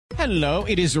Hello,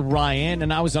 it is Ryan,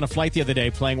 and I was on a flight the other day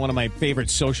playing one of my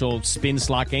favorite social spin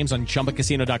slot games on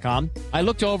ChumbaCasino.com. I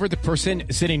looked over at the person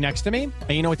sitting next to me, and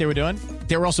you know what they were doing?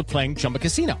 They were also playing Chumba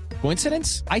Casino.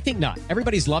 Coincidence? I think not.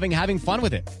 Everybody's loving having fun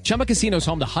with it. Chumba Casino is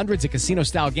home to hundreds of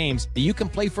casino-style games that you can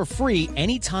play for free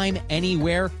anytime,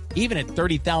 anywhere, even at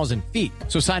 30,000 feet.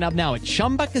 So sign up now at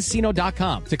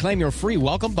ChumbaCasino.com to claim your free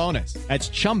welcome bonus. That's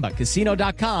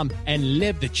ChumbaCasino.com and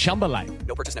live the Chumba life.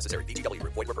 No purchase necessary. VGW.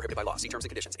 Void where prohibited by law. See terms and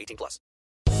conditions. 18+.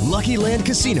 Lucky Land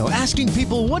Casino, asking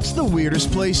people, what's the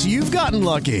weirdest place you've gotten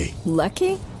lucky?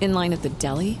 Lucky? In line at the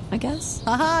deli, I guess?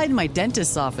 Aha, in my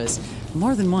dentist's office.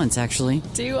 More than once, actually.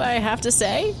 Do I have to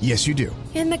say? Yes, you do.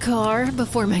 In the car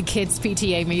before my kids'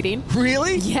 PTA meeting.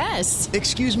 Really? Yes.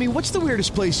 Excuse me, what's the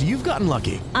weirdest place you've gotten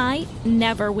lucky? I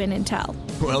never win and tell.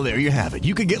 Well, there you have it.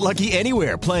 You can get lucky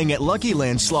anywhere, playing at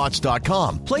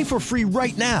LuckyLandSlots.com. Play for free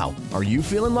right now. Are you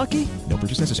feeling lucky? No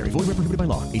purchase necessary. Void where prohibited by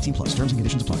law. 18+. Terms and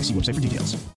conditions apply. See website for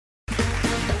details.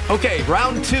 Okay,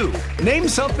 round two. Name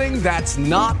something that's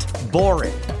not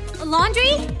boring. A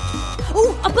laundry?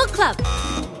 Ooh, a book club.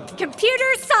 Computer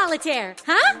solitaire,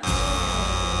 huh?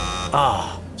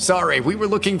 Ah, sorry, we were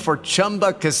looking for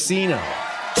Chumba Casino.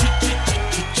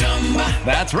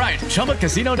 That's right,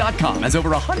 ChumbaCasino.com has over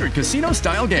 100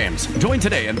 casino-style games. Join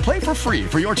today and play for free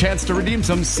for your chance to redeem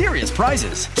some serious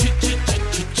prizes.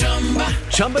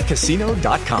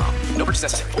 ChumbaCasino.com. No purchase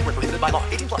necessary. Void where prohibited by law.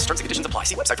 18+. Terms and conditions apply.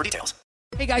 See website for details.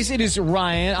 Hey guys, it is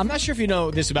Ryan. I'm not sure if you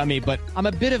know this about me, but I'm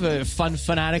a bit of a fun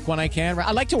fanatic when I can.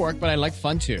 I like to work, but I like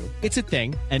fun too. It's a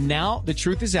thing. And now the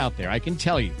truth is out there. I can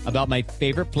tell you about my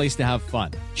favorite place to have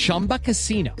fun. Chumba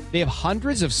Casino. They have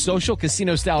hundreds of social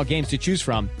casino style games to choose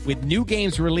from with new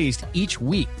games released each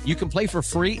week. You can play for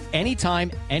free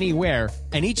anytime, anywhere.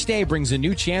 And each day brings a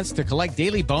new chance to collect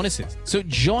daily bonuses. So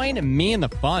join me in the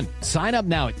fun. Sign up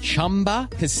now at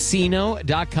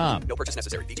ChumbaCasino.com. No purchase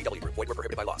necessary. VGW. Void where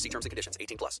prohibited by law. See terms and conditions.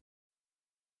 18+.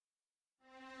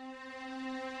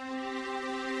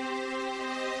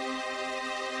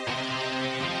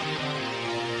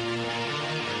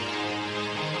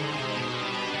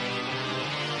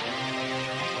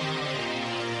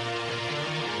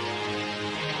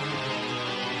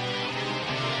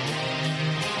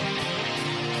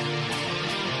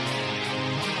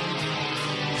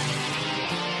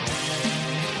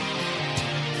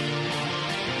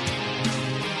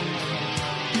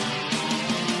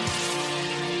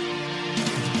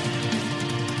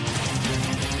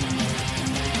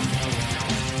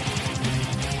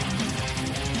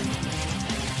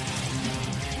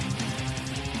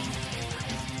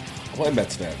 Hi,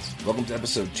 Mets fans. Welcome to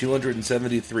episode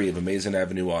 273 of Amazing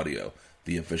Avenue Audio,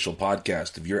 the official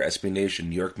podcast of your SB Nation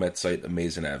New York Mets site,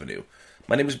 Amazing Avenue.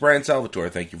 My name is Brian Salvatore.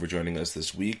 Thank you for joining us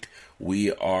this week.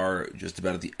 We are just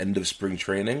about at the end of spring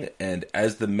training, and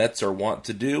as the Mets are wont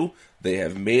to do, they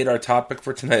have made our topic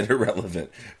for tonight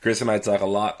irrelevant. Chris and I talk a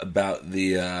lot about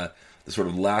the sort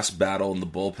of last battle in the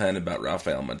bullpen, about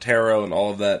Rafael Montero and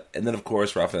all of that, and then, of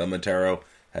course, Rafael Montero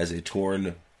has a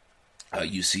torn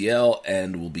UCL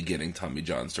and will be getting Tommy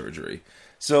John surgery.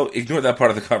 So ignore that part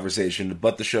of the conversation,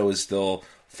 but the show is still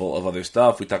full of other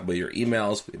stuff. We talk about your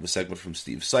emails. We have a segment from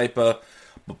Steve Sypa.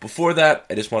 But before that,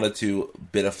 I just wanted to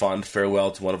bid a fond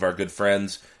farewell to one of our good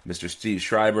friends, Mr. Steve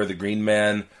Schreiber, the Green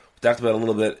Man. We talked about it a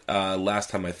little bit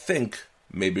last time, I think.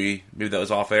 Maybe that was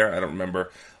off air. I don't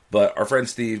remember. But our friend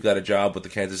Steve got a job with the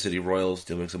Kansas City Royals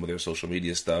doing some of their social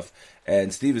media stuff.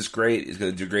 And Steve is great. He's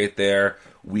going to do great there.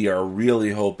 We are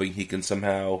really hoping he can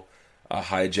somehow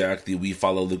hijack the We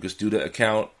Follow Lucas Duda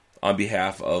account on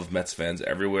behalf of Mets fans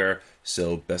everywhere.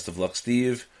 So best of luck,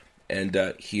 Steve.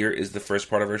 And here is the first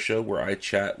part of our show where I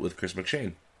chat with Chris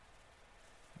McShane.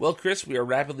 Well, Chris, we are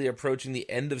rapidly approaching the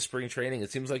end of spring training.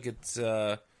 It seems like it's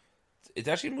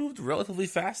actually moved relatively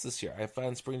fast this year. I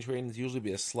find spring training to usually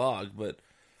be a slog, but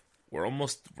we're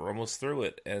almost through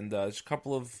it, and there's a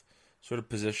couple of sort of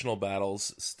positional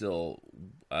battles still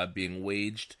being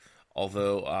waged.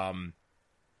 Although,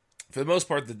 for the most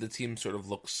part, the team sort of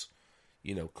looks,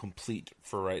 complete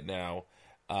for right now.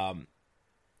 How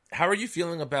are you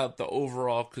feeling about the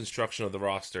overall construction of the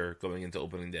roster going into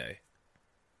opening day?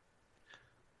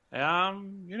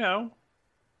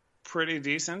 Pretty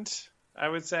decent, I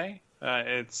would say.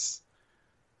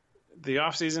 The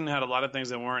offseason had a lot of things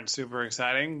that weren't super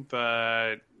exciting,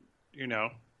 but,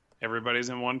 everybody's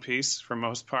in one piece for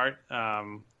most part.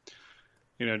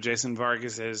 Jason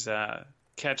Vargas'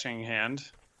 catching hand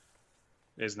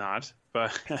is not,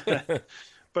 but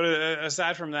but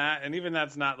aside from that, and even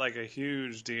that's not like a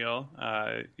huge deal,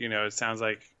 it sounds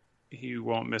like he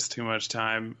won't miss too much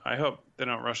time. I hope they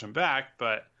don't rush him back,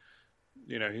 but,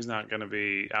 he's not going to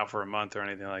be out for a month or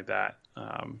anything like that.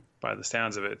 by the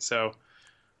sounds of it. So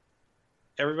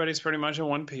everybody's pretty much in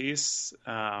one piece.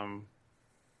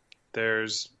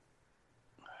 There's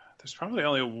probably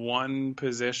only one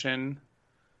position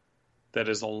that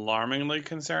is alarmingly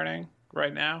concerning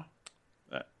right now,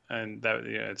 and that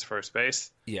it's first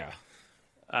base. Yeah.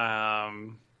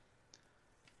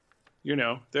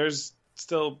 There's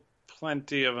still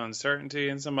plenty of uncertainty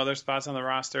in some other spots on the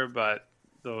roster, but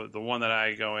the one that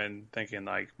I go in thinking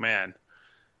like, man,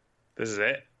 this is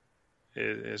it,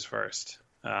 is first.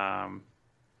 And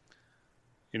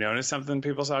it's something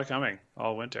people saw coming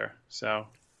all winter. So,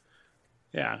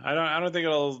 yeah, I don't think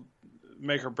it'll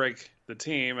make or break the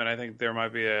team, and I think there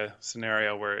might be a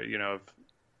scenario where if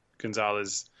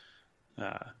Gonzalez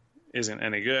isn't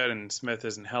any good and Smith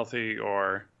isn't healthy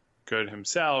or good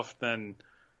himself, then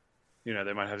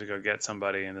they might have to go get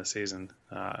somebody in the season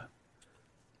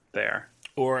there.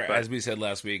 Or as we said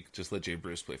last week, just let Jay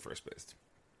Bruce play first base.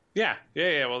 Yeah.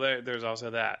 Well, there's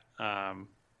also that, and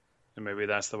maybe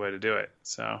that's the way to do it.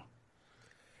 So,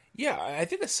 yeah, I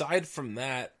think aside from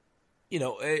that, we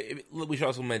should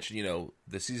also mention,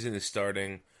 the season is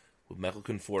starting with Michael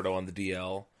Conforto on the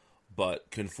DL, but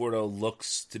Conforto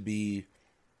looks to be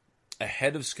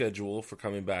ahead of schedule for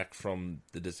coming back from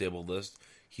the disabled list.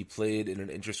 He played in an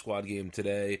inter-squad game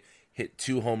today, hit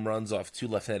 2 home runs off 2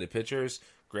 left-handed pitchers.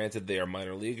 Granted, they are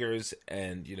minor leaguers,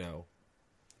 and,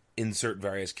 insert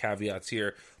various caveats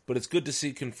here, but it's good to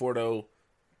see Conforto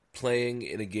playing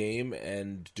in a game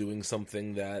and doing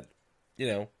something that,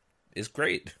 is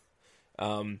great.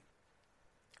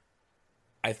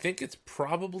 I think it's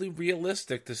probably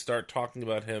realistic to start talking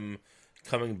about him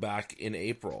coming back in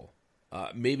April.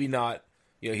 Maybe not,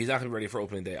 he's not going to be ready for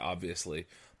opening day, obviously,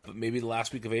 but maybe the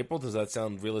last week of April. Does that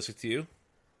sound realistic to you?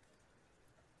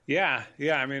 Yeah.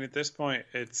 I mean, at this point,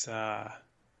 it's, I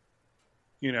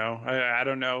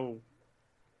don't know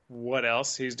what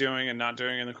else he's doing and not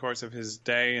doing in the course of his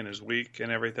day and his week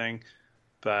and everything.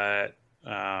 But,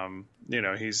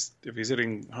 if he's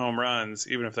hitting home runs,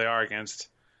 even if they are against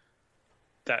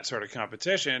that sort of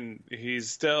competition,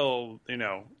 he's still,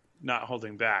 not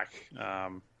holding back.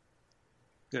 And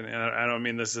I don't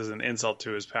mean this as an insult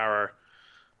to his power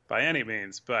by any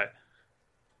means, but,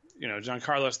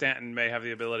 Giancarlo Stanton may have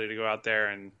the ability to go out there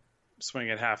and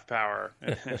swing at half power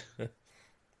and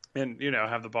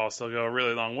have the ball still go a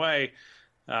really long way.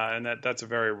 And that's a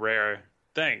very rare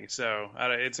thing. So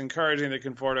it's encouraging that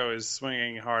Conforto is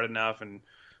swinging hard enough, and,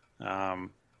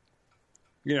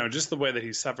 just the way that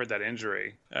he suffered that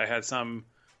injury. I had some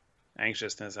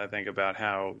anxiousness, I think, about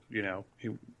how, he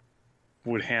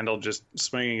would handle just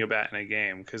swinging a bat in a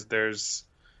game, because there's,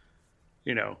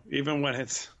 even when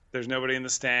there's nobody in the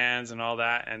stands and all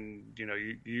that, and,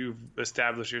 you've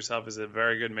established yourself as a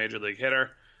very good major league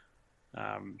hitter,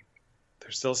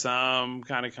 there's still some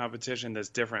kind of competition that's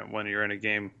different when you're in a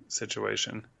game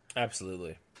situation.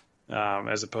 Absolutely.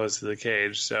 As opposed to the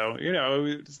cage. So,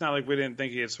 it's not like we didn't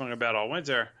think he had swung a bat all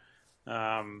winter.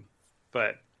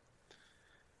 But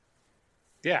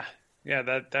yeah,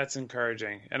 that's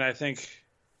encouraging. And I think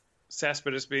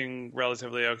Cespedes being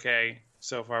relatively okay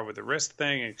so far with the wrist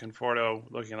thing, and Conforto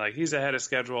looking like he's ahead of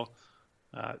schedule.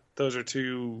 Those are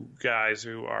 2 guys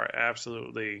who are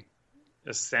absolutely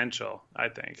essential, I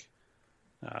think.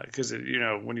 Because,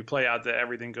 when you play out that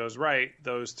everything goes right,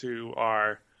 those 2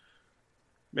 are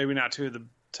maybe not 2 of the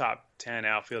top 10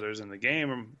 outfielders in the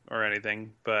game or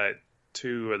anything, but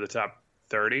 2 of the top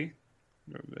 30,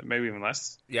 maybe even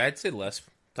less. Yeah, I'd say less.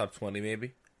 Top 20,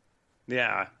 maybe.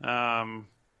 Yeah. And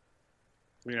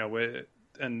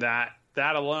that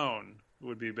alone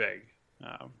would be big.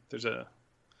 Well,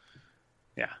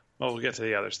 we'll get to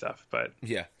the other stuff, but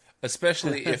yeah,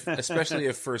 especially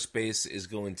if first base is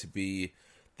going to be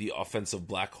the offensive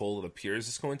black hole it appears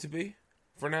it's going to be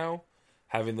for now.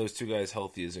 Having those 2 guys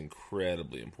healthy is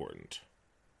incredibly important.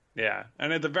 Yeah,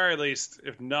 and at the very least,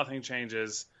 if nothing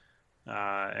changes,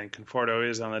 and Conforto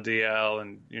is on the DL,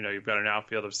 and you've got an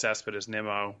outfield of Cespedes,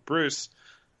 Nimmo, Bruce,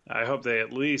 I hope they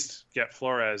at least get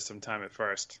Flores some time at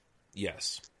first.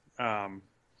 Yes.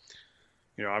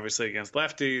 Obviously against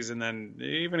lefties, and then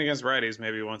even against righties,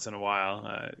 maybe once in a while.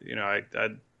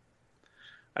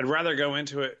 I'd rather go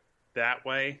into it that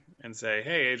way and say,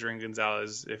 hey, Adrian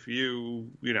Gonzalez, if you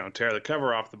tear the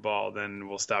cover off the ball, then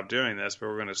we'll stop doing this, but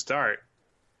we're going to start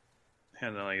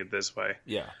handling it this way.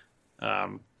 Yeah.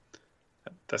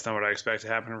 That's not what I expect to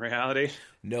happen in reality.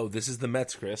 No, this is the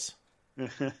Mets, Chris.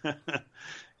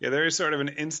 Yeah, there is sort of an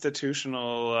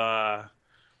institutional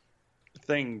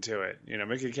thing to it.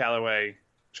 Mickey Callaway,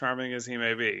 charming as he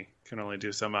may be, can only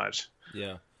do so much.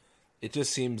 Yeah. It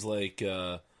just seems like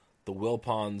the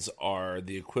Wilpons are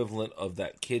the equivalent of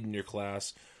that kid in your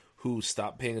class who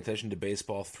stopped paying attention to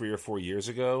baseball 3 or 4 years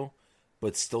ago,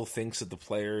 but still thinks that the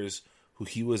players who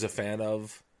he was a fan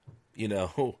of,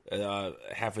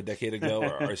 half a decade ago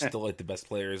are still like the best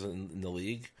players in the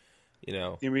league.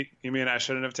 You mean I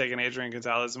shouldn't have taken Adrian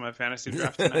Gonzalez in my fantasy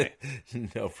draft tonight?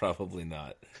 No, probably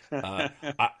not.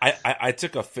 I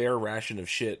took a fair ration of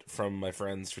shit from my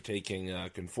friends for taking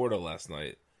Conforto last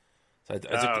night. So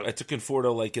I took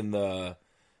Conforto like in the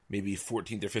maybe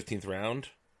 14th or 15th round.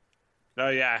 Oh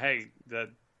yeah, hey,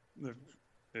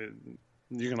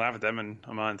 you can laugh at them in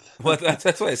a month. Well, that's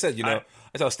what I said.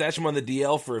 I'll stash him on the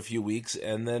DL for a few weeks,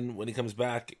 and then when he comes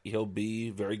back, he'll be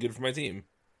very good for my team.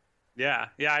 Yeah,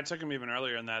 I took him even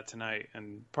earlier in that tonight,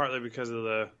 and partly because of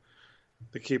the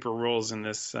keeper rules in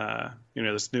this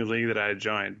this new league that I had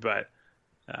joined. But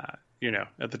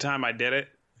at the time I did it,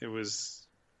 it was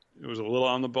a little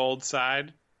on the bold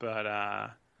side, but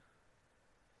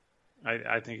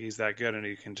I think he's that good and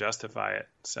he can justify it.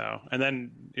 So, and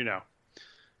then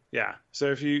yeah.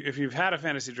 So if you've had a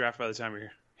fantasy draft by the time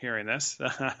you're hearing this,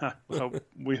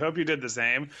 we hope you did the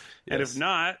same. Yes. And if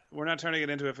not, we're not turning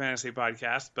it into a fantasy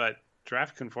podcast, but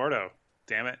draft Conforto.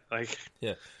 Damn it!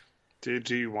 Yeah. Do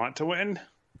you want to win?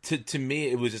 To me,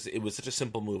 it was such a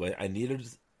simple move. I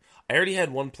already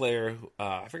had one player.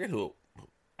 I forget who.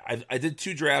 I did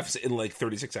 2 drafts in like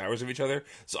 36 hours of each other,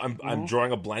 so I'm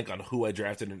drawing a blank on who I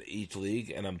drafted in each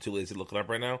league, and I'm too lazy to look it up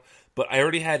right now. But I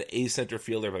already had a center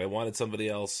fielder, but I wanted somebody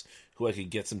else who I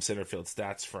could get some center field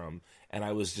stats from, and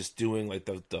I was just doing like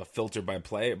the filter by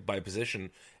position,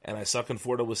 and I saw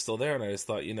Conforto was still there, and I just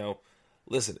thought,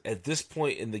 listen, at this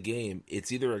point in the game,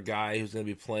 it's either a guy who's going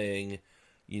to be playing,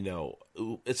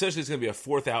 essentially it's going to be a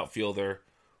 4th outfielder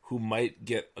who might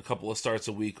get a couple of starts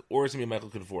a week, or it's going to be Michael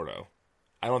Conforto.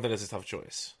 I don't think that's a tough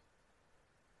choice.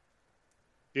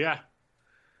 Yeah,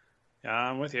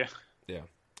 I'm with you. Yeah.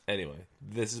 Anyway,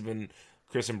 this has been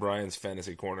Chris and Brian's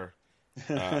Fantasy Corner.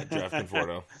 Draft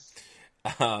Conforto.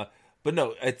 But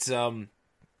no, it's the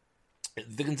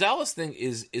Gonzalez thing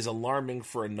is alarming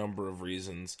for a number of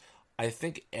reasons. I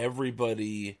think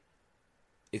everybody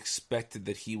expected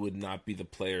that he would not be the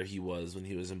player he was when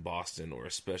he was in Boston, or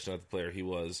especially not the player he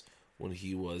was when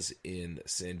he was in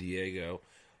San Diego.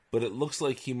 But it looks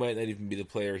like he might not even be the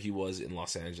player he was in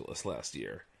Los Angeles last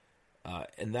year.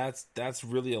 And that's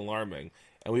really alarming.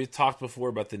 And we've talked before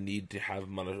about the need to have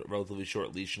him on a relatively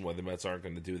short leash and why the Mets aren't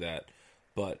going to do that.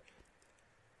 But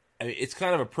I mean, it's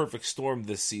kind of a perfect storm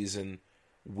this season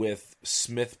with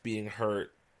Smith being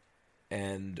hurt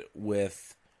and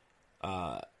with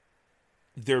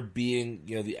there being,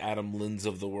 the Adam Linds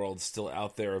of the world still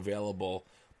out there available,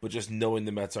 but just knowing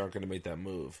the Mets aren't going to make that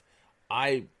move.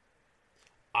 I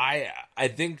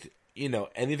think,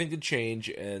 anything could change,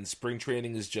 and spring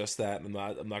training is just that.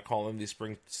 I'm not calling these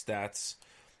spring stats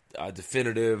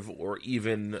definitive, or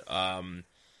even I'm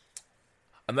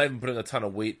not even putting a ton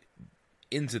of weight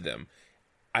into them.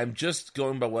 I'm just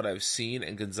going by what I've seen,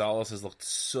 and Gonzalez has looked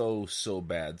so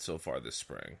bad so far this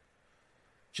spring.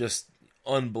 Just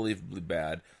unbelievably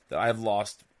bad, that I've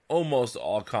lost almost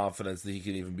all confidence that he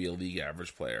can even be a league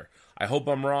average player. I hope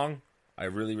I'm wrong. I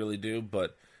really, really do,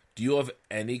 but do you have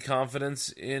any confidence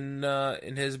in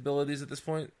his abilities at this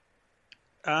point?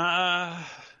 I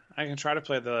can try to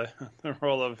play the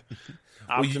role of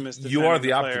optimist. Well, you are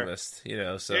the optimist,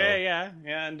 So yeah,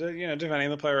 and defending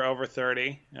the player over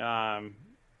 30.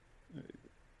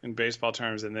 In baseball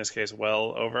terms, in this case,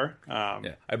 well over.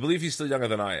 Yeah, I believe he's still younger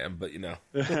than I am, but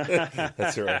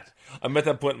that's all right. I'm at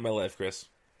that point in my life, Chris.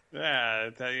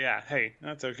 Yeah. Hey,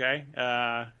 that's okay.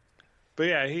 But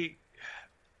yeah,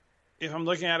 if I'm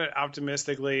looking at it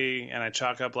optimistically, and I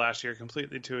chalk up last year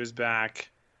completely to his back,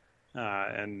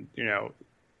 and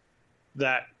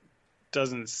that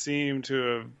doesn't seem to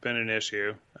have been an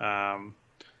issue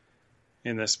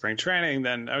in this spring training,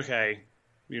 then okay,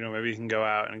 maybe he can go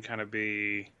out and kind of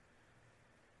be.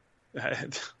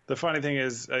 The funny thing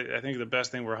is, I think the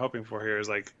best thing we're hoping for here is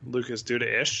like Lucas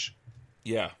Duda-ish.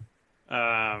 Yeah.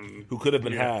 Who could have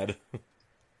been had.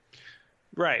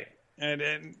 Right.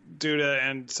 And Duda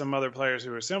and some other players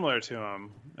who were similar to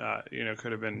him,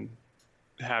 could have been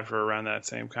had for around that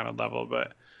same kind of level.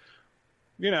 But,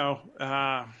 if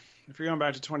you're going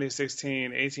back to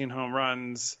 2016, 18 home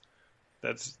runs,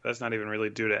 that's not even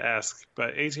really Duda-esque,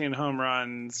 but 18 home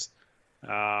runs,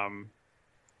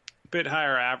 bit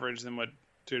higher average than what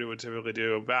Duda would typically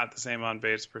do, about the same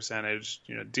on-base percentage,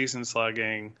 decent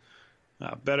slugging,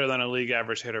 better than a league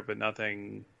average hitter, but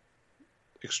nothing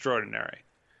extraordinary.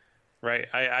 Right,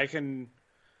 I can.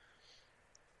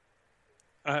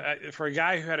 For a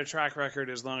guy who had a track record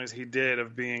as long as he did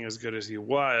of being as good as he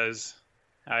was,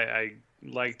 I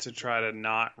like to try to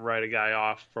not write a guy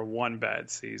off for one bad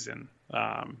season.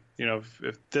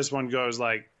 If this one goes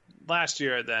like last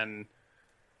year, then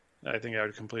I think I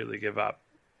would completely give up.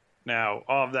 Now,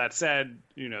 all of that said,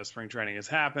 spring training has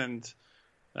happened.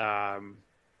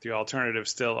 The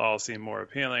alternatives still all seem more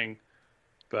appealing,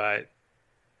 but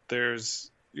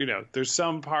there's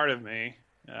some part of me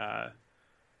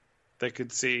that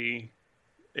could see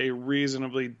a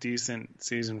reasonably decent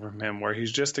season from him where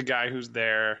he's just a guy who's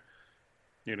there.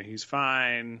 He's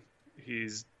fine.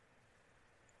 He's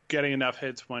getting enough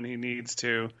hits when he needs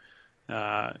to.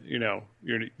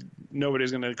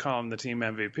 Nobody's going to call him the team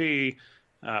MVP,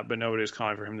 but nobody's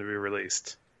calling for him to be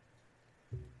released.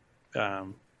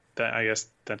 That's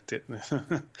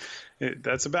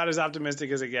about as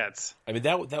optimistic as it gets. I mean,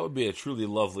 that would be a truly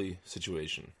lovely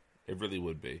situation. It really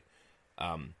would be.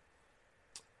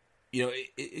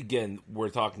 Again, we're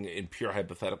talking in pure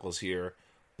hypotheticals here,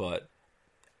 but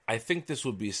I think this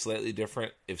would be slightly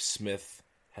different if Smith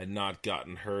had not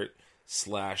gotten hurt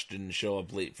 / didn't show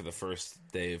up late for the first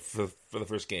day for the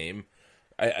first game.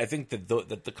 I think that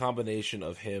the combination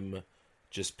of him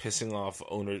just pissing off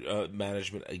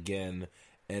management again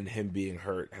and him being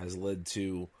hurt has led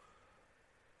to.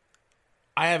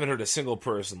 I haven't heard a single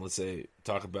person, let's say,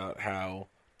 talk about how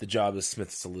the job is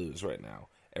Smith's to lose right now.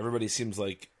 Everybody seems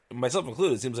like, myself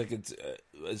included, seems like it's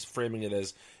framing it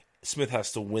as Smith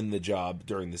has to win the job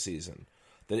during the season.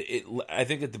 I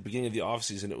think at the beginning of the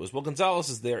offseason it was, well, Gonzalez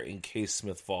is there in case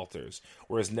Smith falters.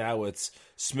 Whereas now it's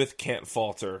Smith can't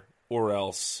falter or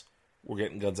else we're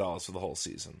getting Gonzalez for the whole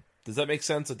season. Does that make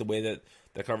sense, like the way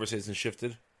that conversation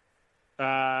shifted?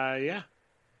 Yeah.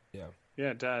 Yeah.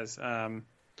 Yeah, it does. It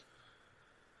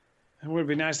would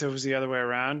be nice if it was the other way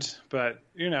around, but,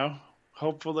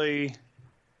 hopefully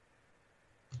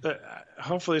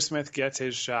Smith gets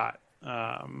his shot.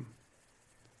 Not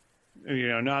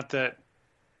that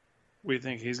we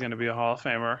think he's going to be a Hall of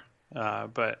Famer,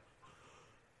 but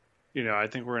I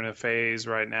think we're in a phase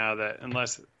right now that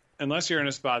unless you're in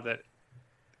a spot that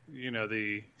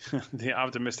the the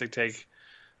optimistic take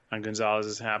on Gonzalez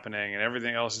is happening and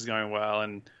everything else is going well,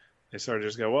 and they sort of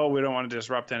just go, well, we don't want to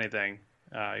disrupt anything.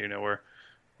 We're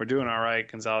doing all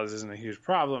right. Gonzalez isn't a huge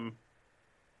problem,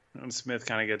 and Smith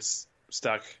kind of gets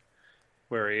stuck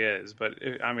where he is. But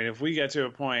if we get to a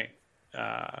point,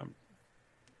 I'm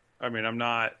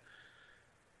not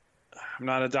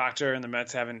a doctor, and the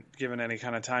Mets haven't given any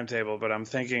kind of timetable, but I'm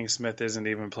thinking Smith isn't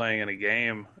even playing in a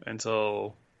game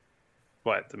until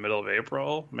the middle of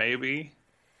April, maybe.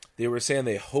 They were saying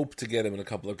they hope to get him in a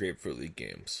couple of Grapefruit League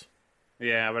games.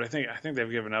 Yeah, but I think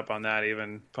they've given up on that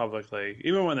even publicly.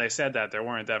 Even when they said that, there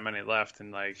weren't that many left,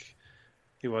 and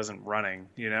he wasn't running,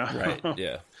 Right.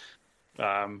 Yeah.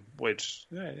 Which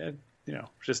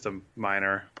just a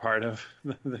minor part of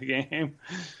the game,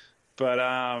 but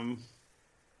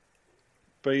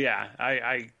yeah,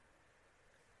 I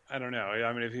don't know.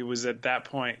 If he was at that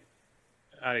point,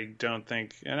 I don't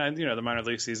think, and the minor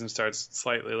league season starts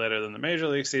slightly later than the major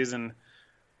league season.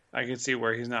 I could see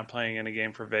where he's not playing in a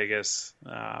game for Vegas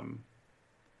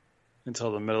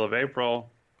until the middle of April,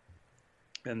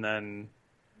 and then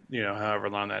however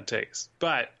long that takes.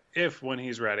 But if when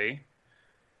he's ready,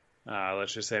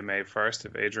 let's just say May 1st,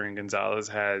 if Adrian Gonzalez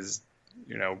has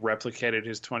replicated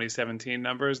his 2017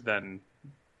 numbers, then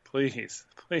please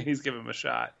give him a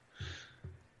shot.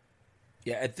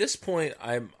 Yeah, at this point,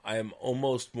 I'm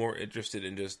almost more interested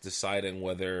in just deciding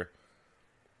whether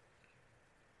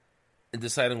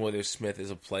Smith is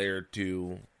a player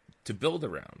to build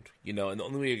around, and the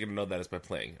only way you're going to know that is by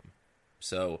playing him.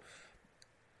 So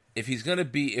if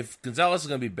Gonzalez is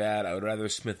going to be bad, I would rather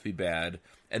Smith be bad,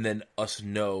 and then us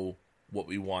know what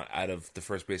we want out of the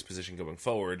first base position going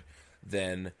forward.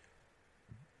 Then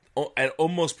I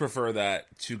almost prefer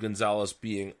that to Gonzalez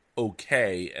being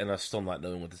okay and us still not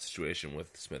knowing what the situation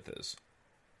with Smith is.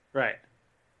 Right.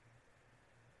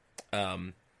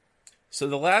 So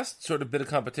the last sort of bit of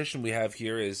competition we have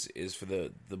here is for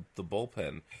the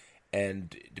bullpen,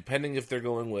 and depending if they're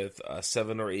going with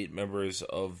 7 or 8 members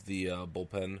of the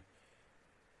bullpen,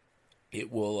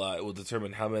 it will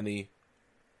determine how many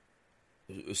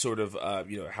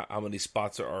how many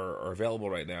spots are available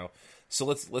right now. So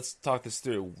let's talk this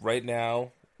through. Right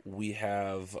now we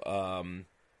have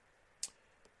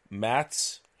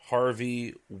Matz,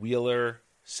 Harvey, Wheeler,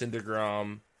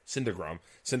 Syndergaard,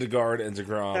 and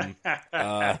DeGrom.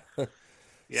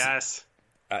 Yes.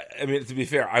 To be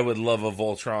fair, I would love a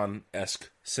Voltron-esque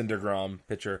Syndergaard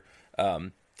pitcher.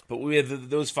 But we have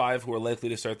those 5 who are likely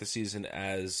to start the season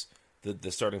as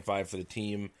the starting 5 for the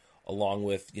team, along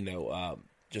with,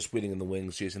 just waiting in the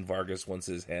wings, Jason Vargas, once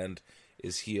his hand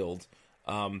is healed.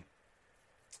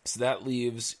 So that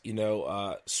leaves,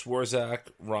 Swarzak,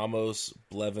 Ramos,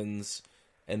 Blevins,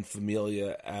 and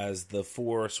Familia as the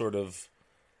four sort of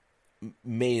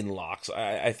main locks.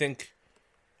 I think,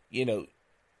 there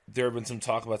have been some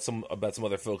talk about some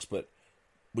other folks, but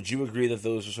would you agree that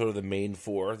those are sort of the main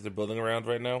four they're building around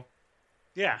right now?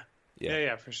 Yeah,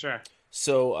 for sure.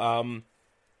 So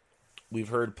we've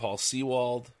heard Paul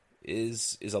Sewald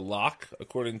is a lock,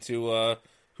 according to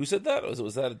who said that?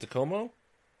 Was that at Tacomo?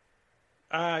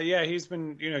 Yeah, he's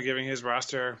been giving his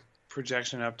roster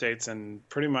projection updates and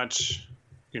pretty much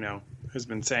has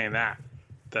been saying that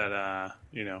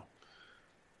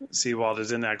Sewald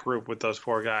is in that group with those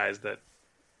four guys that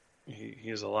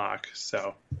he's a lock.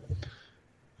 So,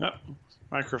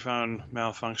 microphone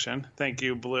malfunction. Thank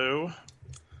you, Blue.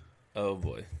 Oh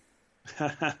boy.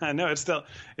 No,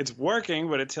 it's working,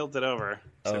 but it tilted over.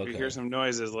 So okay. If you hear some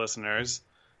noises, listeners,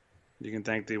 you can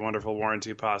thank the wonderful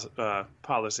warranty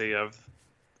policy of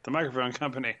the microphone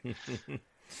company.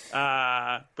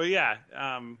 But yeah,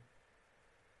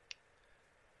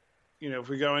 if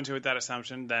we go into it that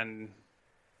assumption, then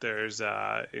there's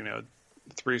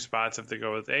 3 spots if they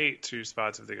go with 8, 2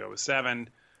 spots if they go with 7,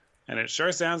 and it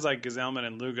sure sounds like Gazelman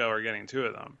and Lugo are getting 2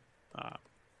 of them.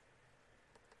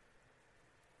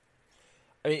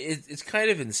 I mean, it's kind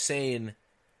of insane.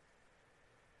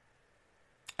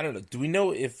 I don't know. Do we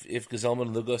know if Gazelman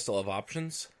and Lugo still have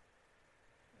options?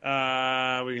 We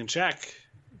can check.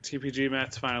 TPG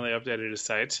Mets finally updated his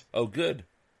site. Oh, good.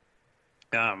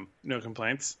 No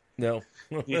complaints. No.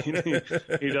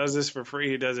 he does this for free.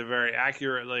 He does it very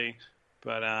accurately,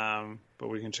 but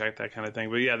we can check that kind of thing.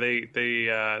 But yeah,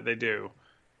 they do.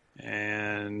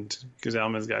 And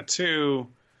Gazelman's got 2.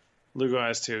 Lugo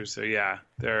has 2. So yeah,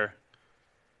 they're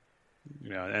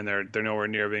and they're nowhere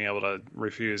near being able to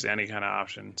refuse any kind of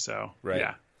option. So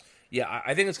right. Yeah.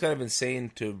 I think it's kind of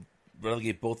insane to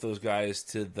relegate both those guys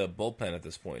to the bullpen at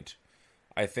this point.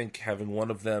 I think having one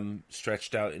of them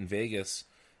stretched out in Vegas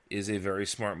is a very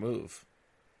smart move.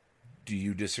 Do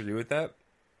you disagree with that?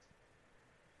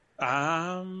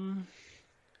 I'm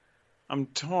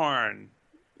torn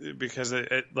because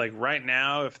it like right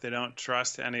now, if they don't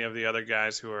trust any of the other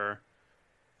guys who are,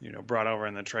 brought over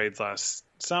in the trades last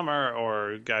summer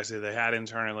or guys that they had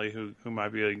internally who might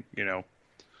be,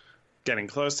 getting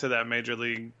close to that major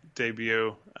league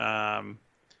debut, I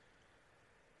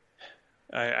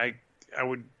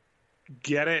would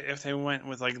get it if they went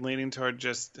with leaning toward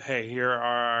just, hey, here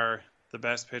are the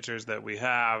best pitchers that we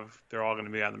have. They're all going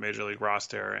to be on the major league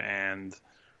roster, and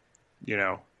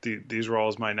these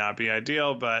roles might not be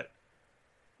ideal, but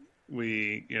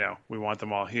we want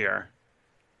them all here.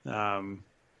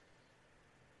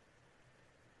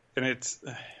 And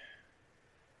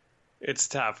it's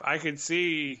tough. I could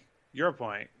see your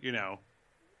point,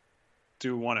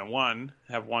 do 1-1,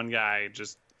 have one guy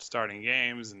just starting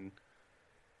games and,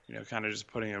 kind of just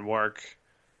putting in work,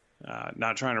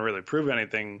 not trying to really prove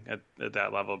anything at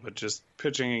that level, but just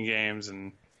pitching in games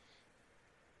and,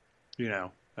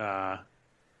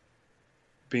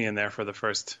 being there for the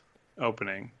first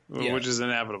opening, which is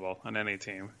inevitable on any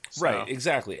team. So. Right,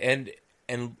 exactly. And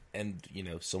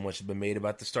so much has been made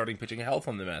about the starting pitching health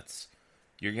on the Mets.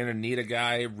 You're going to need a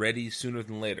guy ready sooner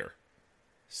than later.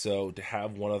 So to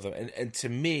have one of them, and to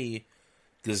me,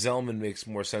 Gazelman makes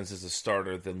more sense as a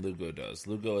starter than Lugo does.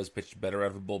 Lugo has pitched better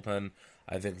out of the bullpen.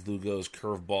 I think Lugo's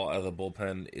curveball out of the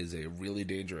bullpen is a really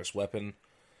dangerous weapon.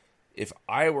 If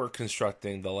I were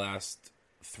constructing the last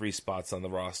 3 spots on the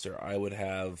roster, I would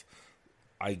have,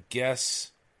 I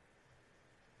guess,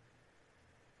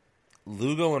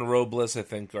 Lugo and Robles, I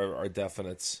think, are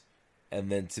definites.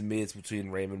 And then to me, it's between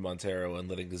Raymond Montero and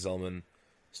letting Gazelman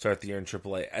start the year in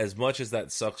AAA. As much as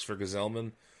that sucks for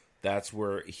Gazelman, that's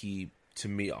where he, to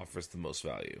me, offers the most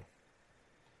value.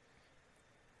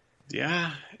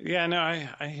 Yeah, no,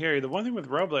 I hear you. The one thing with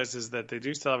Robles is that they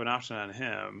do still have an option on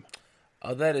him.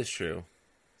 Oh, that is true.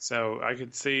 So I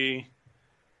could see.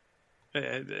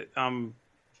 I'm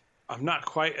not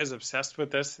quite as obsessed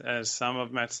with this as some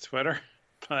of Mets Twitter,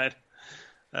 but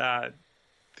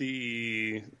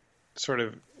the sort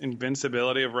of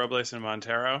invincibility of Robles and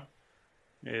Montero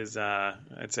is,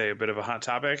 I'd say, a bit of a hot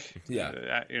topic.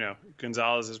 Yeah.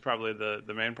 Gonzalez is probably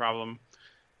the main problem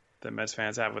that Mets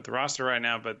fans have with the roster right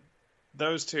now, but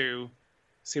those two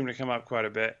seem to come up quite a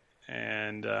bit.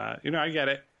 And, I get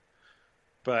it,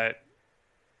 but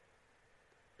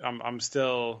I'm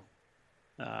still,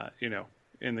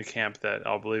 in the camp that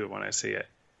I'll believe it when I see it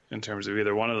in terms of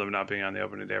either one of them not being on the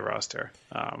opening day roster.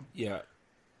 Yeah.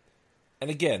 And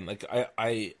again,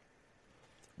 I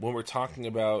when we're talking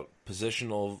about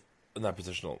organizational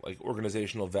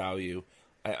value,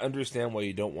 I understand why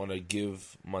you don't want to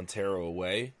give Montero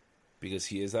away because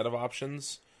he is out of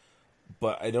options,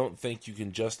 but I don't think you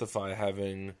can justify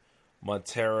having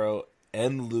Montero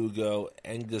and Lugo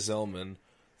and Gesellman,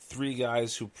 3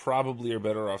 guys who probably are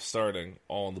better off starting,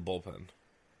 all in the bullpen.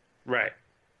 Right.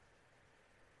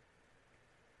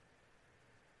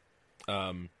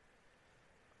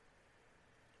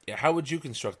 Yeah, how would you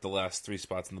construct the last 3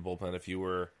 spots in the bullpen if you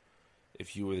were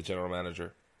the general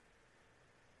manager?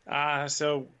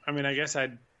 So I mean, I guess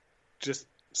I'd just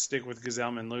stick with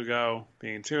Gesellman, Lugo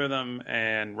being 2 of them,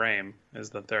 and Rame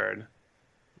is the 3rd.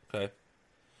 Okay.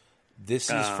 This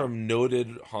is from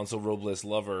noted Hansel Robles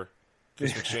lover,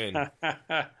 Chris McShane.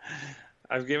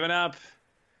 I've given up.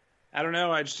 I don't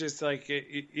know. It's just like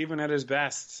even at his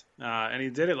best, and he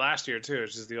did it last year too.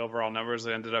 It's just the overall numbers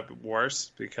that ended up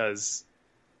worse because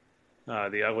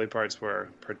the ugly parts were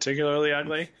particularly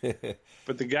ugly.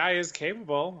 But the guy is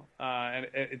capable, and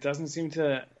it doesn't seem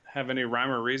to have any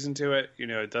rhyme or reason to it. You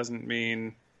know, it doesn't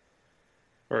mean,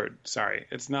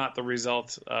 it's not the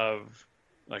result of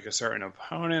like a certain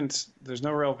opponent. There's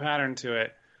no real pattern to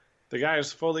it. The guy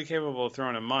is fully capable of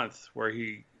throwing a month where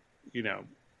he, you know,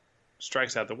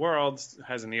 strikes out the world,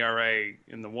 has an ERA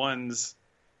in the 1s.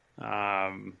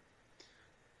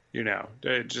 You know,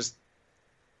 just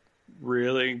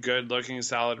really good looking,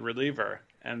 solid reliever.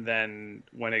 And then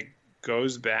when it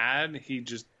goes bad, he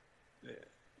just,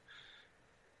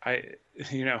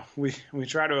 we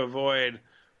try to avoid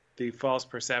the false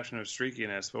perception of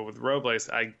streakiness, but with Robles,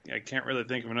 I can't really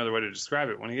think of another way to describe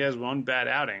it. When he has one bad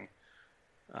outing,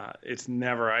 it's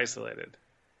never isolated.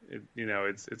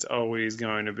 It's always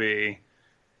going to be,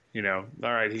 all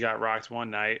right, he got rocked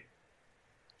one night.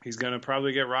 He's going to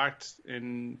probably get rocked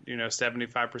in,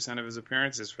 75% of his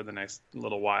appearances for the next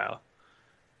little while.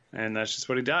 And that's just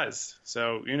what he does.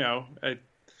 So,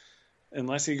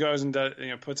 unless he goes and does,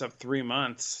 puts up 3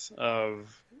 months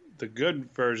of the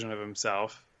good version of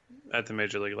himself at the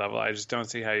major league level, I just don't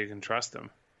see how you can trust him.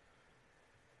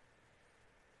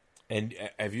 And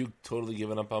have you totally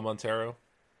given up on Montero?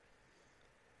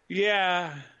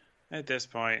 Yeah, at this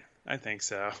point, I think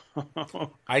so.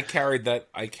 I carried that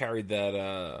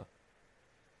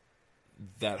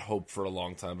hope for a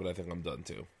long time, but I think I'm done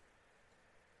too.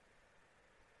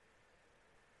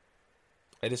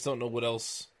 I just don't know what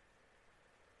else.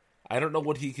 I don't know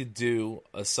what he could do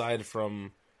aside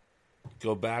from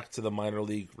go back to the minor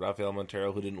league Rafael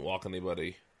Montero, who didn't walk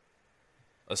anybody.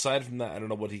 Aside from that, I don't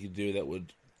know what he could do that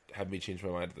would have me change my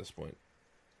mind at this point.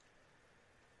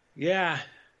 Yeah.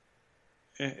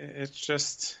 It's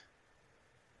just...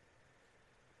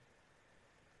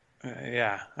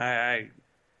 I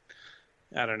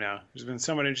don't know. There's been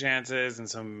so many chances and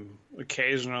some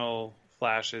occasional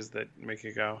flashes that make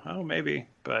you go, oh, maybe,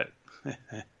 but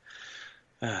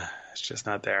it's just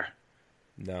not there.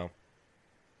 No.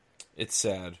 It's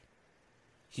sad.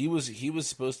 He was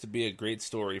supposed to be a great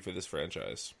story for this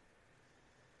franchise.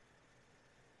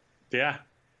 Yeah.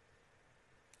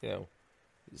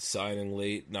 Signing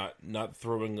late, not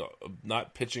throwing,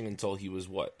 not pitching until he was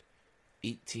what,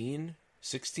 18,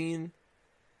 16?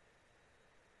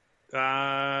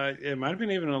 It might have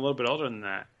been even a little bit older than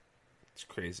that. It's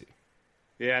crazy.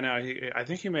 Yeah, no, I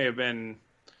think he may have been,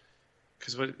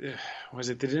 because what was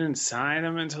it? They didn't sign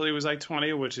him until he was like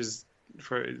 20, which is,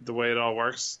 for the way it all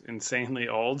works, insanely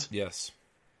old. Yes.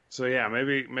 So yeah,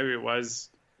 maybe it was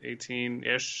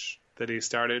 18-ish that he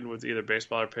started with either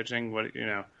baseball or pitching. What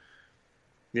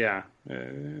yeah,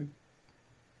 would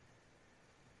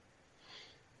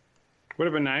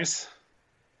have been nice.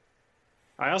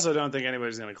 I also don't think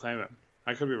anybody's going to claim him.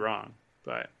 I could be wrong,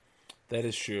 but that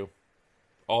is true.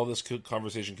 All this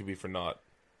conversation could be for naught.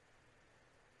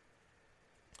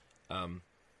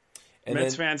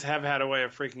 Mets fans have had a way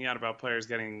of freaking out about players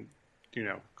getting,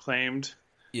 claimed.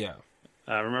 Yeah.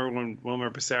 Remember when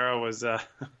Wilmer Pissarro was,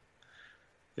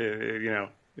 an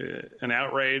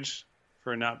outrage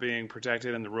for not being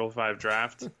protected in the Rule 5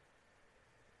 draft? Like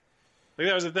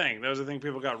that was a thing. That was a thing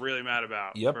people got really mad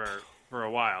about for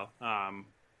a while. And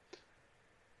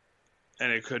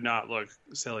it could not look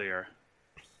sillier.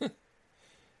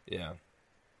 Yeah.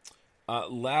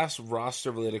 Last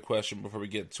roster-related question before we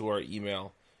get to our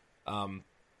email. Do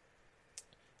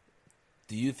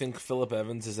you think Phillip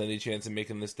Evans has any chance of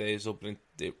making this team's opening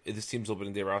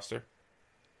day roster?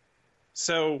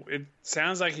 So it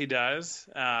sounds like he does.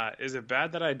 Is it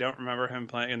bad that I don't remember him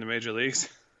playing in the major leagues?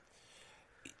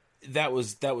 That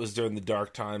was during the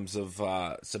dark times of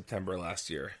September last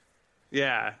year.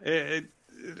 Yeah, it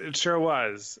sure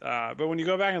was. But when you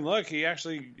go back and look, he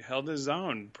actually held his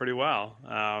own pretty well.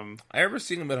 I ever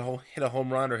seen him hit a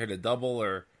home run or hit a double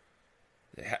or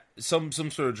some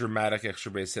sort of dramatic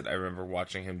extra base hit. I remember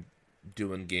watching him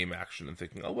doing game action and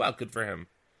thinking, "Oh wow, good for him."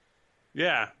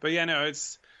 Yeah, but yeah, no,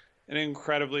 it's an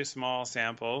incredibly small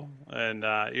sample, and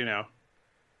you know,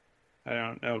 I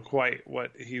don't know quite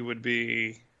what he would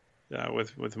be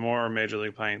with more major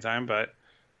league playing time, but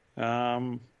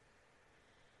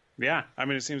yeah, I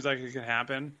mean, it seems like it could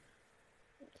happen.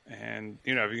 And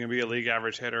you know, if you can be a league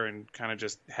average hitter and kind of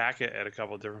just hack it at a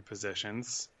couple of different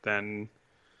positions, then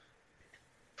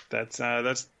that's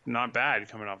not bad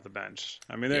coming off the bench.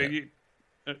 I mean,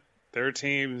 there are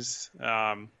teams,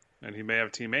 and he may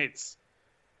have teammates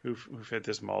who fit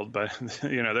this mold, but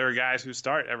you know, there are guys who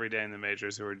start every day in the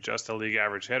majors who are just a league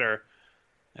average hitter,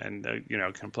 and you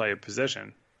know, can play a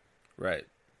position. Right.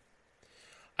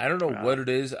 I don't know what it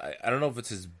is. I don't know if it's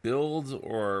his build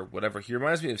or whatever. He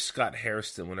reminds me of Scott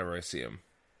Hairston whenever I see him.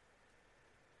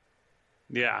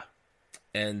 Yeah.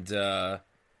 And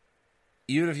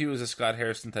even if he was a Scott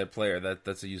Hairston type player,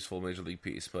 that's a useful major league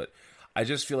piece. But I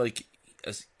just feel like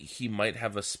he might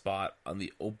have a spot on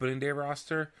the opening day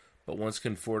roster. But once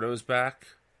Conforto's back,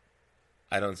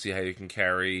 I don't see how you can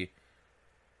carry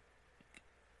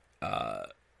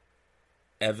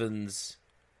Evans,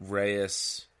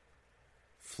 Reyes,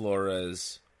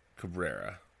 Flores,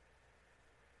 Cabrera.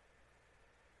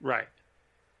 Right.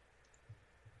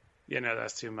 You know,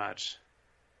 that's too much.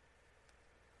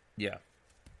 Yeah.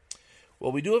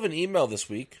 Well, we do have an email this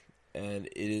week, and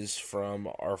it is from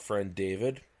our friend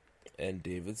David. And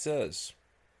David says,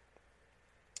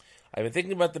 I've been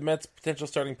thinking about the Mets' potential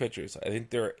starting pitchers. I think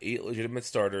there are 8 legitimate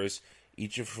starters,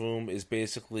 each of whom is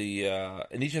basically,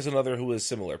 and each has another who is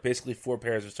similar. Basically 4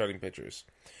 pairs of starting pitchers.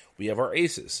 We have our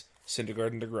aces,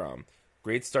 Syndergaard and DeGrom.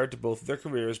 Great start to both of their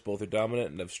careers. Both are dominant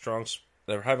and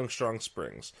they're having strong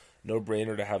springs. No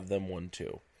brainer to have them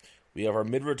 1-2. We have our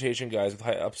mid-rotation guys with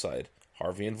high upside,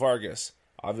 Harvey and Vargas.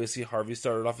 Obviously, Harvey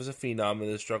started off as a phenom and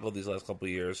has struggled these last couple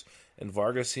of years, and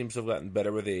Vargas seems to have gotten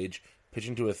better with age,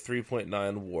 pitching to a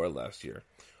 3.9 WAR last year.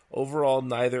 Overall,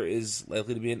 neither is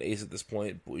likely to be an ace at this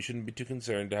point, but we shouldn't be too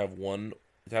concerned to have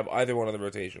either one on the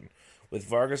rotation. With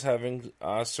Vargas having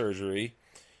surgery,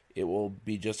 it will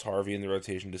be just Harvey in the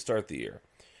rotation to start the year.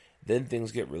 Then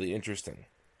things get really interesting.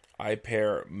 I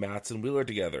pair Matz and Wheeler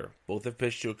together. Both have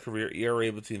pitched to a career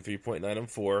ERA between 3.9 and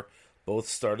 4. Both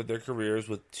started their careers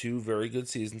with 2 very good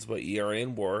seasons by ERA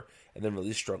and WAR, and then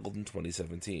really struggled in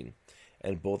 2017.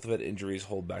 And both have had injuries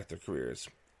hold back their careers.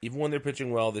 Even when they're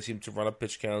pitching well, they seem to run up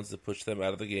pitch counts that push them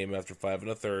out of the game after 5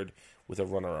 1/3 with a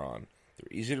runner on.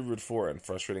 They're easy to root for and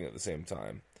frustrating at the same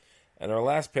time. And our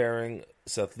last pairing,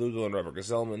 Seth Lugo and Robert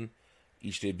Gsellman,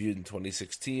 each debuted in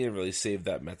 2016 and really saved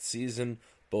that Mets season,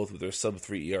 both with their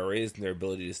sub-3 ERAs and their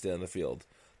ability to stay on the field.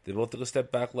 They both took a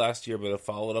step back last year, but have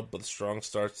followed up with strong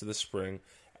starts to the spring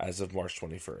as of March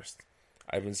 21st.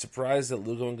 I've been surprised that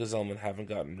Lugo and Gsellman haven't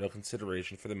gotten real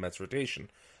consideration for the Mets rotation.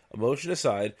 Emotion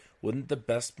aside, wouldn't the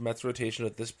best Mets rotation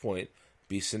at this point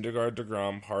be Syndergaard,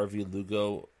 DeGrom, Harvey,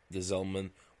 Lugo,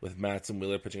 Gsellman, with Matz and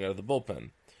Wheeler pitching out of the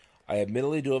bullpen? I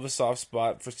admittedly do have a soft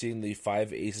spot for seeing the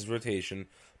 5 aces rotation,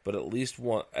 but at least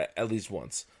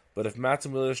once. But if Matz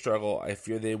and Wheeler struggle, I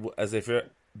fear they will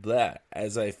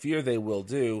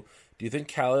do. Do you think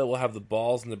Cali will have the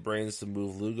balls and the brains to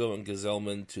move Lugo and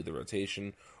Gsellman to the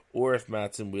rotation? Or if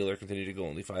Matz and Wheeler continue to go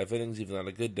only 5 innings, even on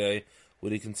a good day,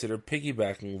 would he consider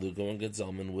piggybacking Lugo and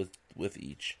Gsellman with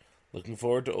each? Looking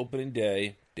forward to opening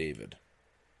day, David.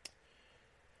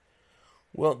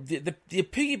 Well, the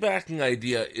piggybacking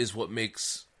idea is what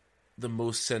makes the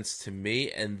most sense to me,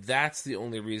 and that's the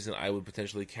only reason I would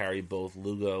potentially carry both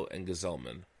Lugo and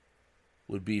Gsellman,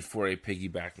 would be for a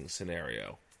piggybacking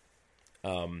scenario.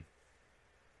 I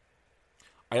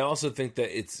also think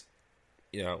that it's,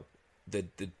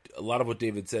 that a lot of what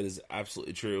David said is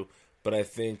absolutely true, but I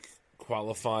think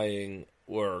qualifying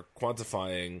or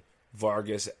quantifying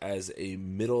Vargas as a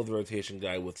middle of the rotation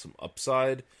guy with some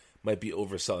upside might be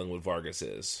overselling what Vargas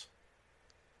is.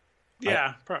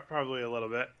 Yeah, probably a little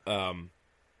bit.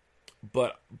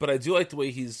 But I do like the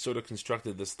way he's sort of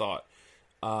constructed this thought.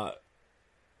 I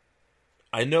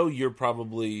know you're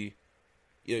probably,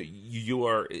 you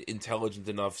are intelligent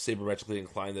enough, sabermetrically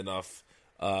inclined enough,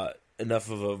 enough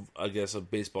of a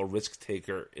baseball risk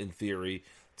taker in theory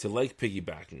to like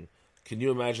piggybacking. Can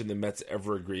you imagine the Mets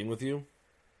ever agreeing with you?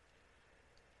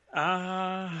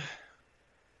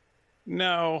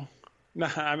 No,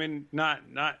 I mean, not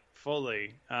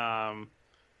fully.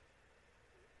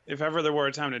 If ever there were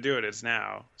a time to do it, it's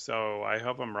now. So I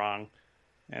hope I'm wrong.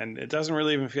 And it doesn't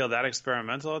really even feel that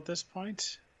experimental at this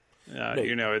point.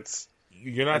 It's...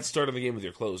 You're not starting the game with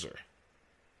your closer.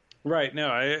 Right, no.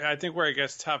 I think where it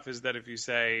gets tough is that if you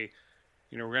say,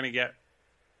 we're going to get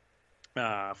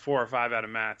 4 or 5 out of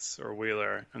Matz or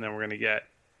Wheeler, and then we're going to get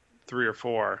 3 or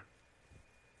 4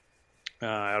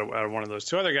 out of one of those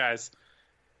two other guys,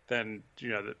 then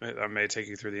that may take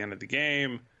you through the end of the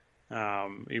game.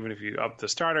 Even if you up the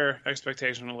starter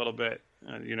expectation a little bit,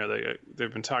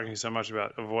 they've been talking so much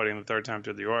about avoiding the third time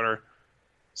through the order,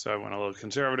 so I went a little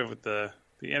conservative with the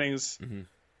innings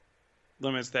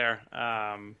limits there.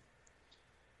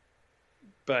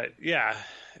 But yeah,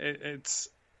 it's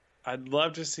I'd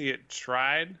love to see it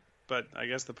tried, but I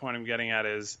guess the point I'm getting at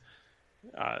is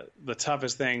the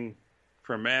toughest thing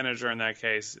for a manager in that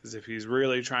case is if he's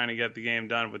really trying to get the game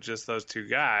done with just those two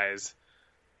guys.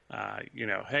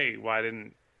 Hey, why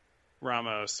didn't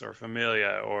Ramos or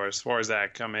Familia or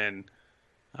Swarzak come in?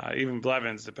 Even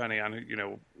Blevins, depending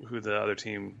on who the other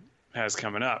team has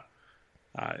coming up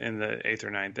in the 8th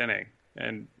or 9th inning.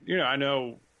 And I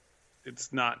know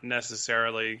it's not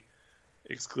necessarily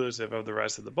exclusive of the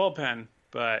rest of the bullpen,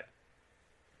 but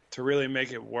to really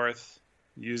make it worth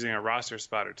using a roster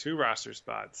spot or 2 roster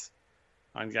spots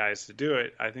on guys to do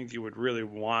it, I think you would really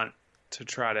want to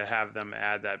try to have them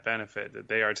add that benefit that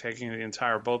they are taking the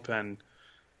entire bullpen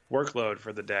workload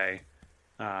for the day.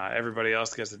 Everybody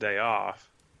else gets a day off,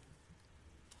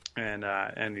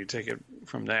 and you take it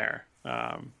from there.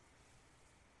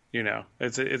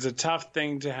 It's a tough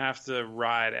thing to have to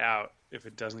ride out if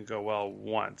it doesn't go well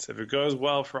once. If it goes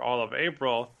well for all of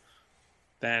April,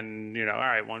 then all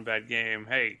right, one bad game.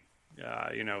 Hey,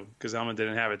 Gazelman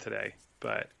didn't have it today,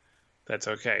 but that's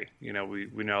okay. We know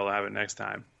we'll have it next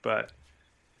time. But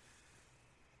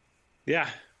yeah,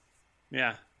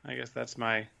 I guess that's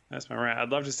my rant. I'd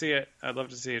love to see it. I'd love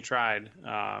to see it tried.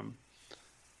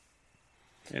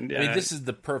 This is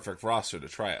the perfect roster to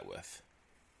try it with.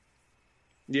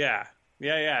 Yeah.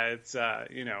 It's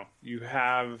you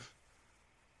have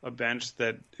a bench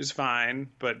that is fine,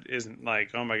 but isn't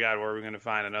like, oh my God, where are we going to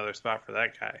find another spot for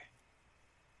that guy?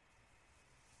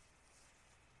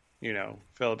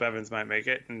 Phillip Evans might make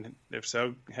it, and if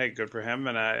so, hey, good for him,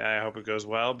 and I hope it goes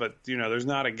well. But there's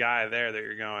not a guy there that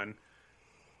you're going,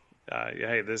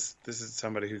 hey, this is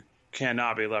somebody who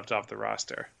cannot be left off the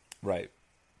roster. Right.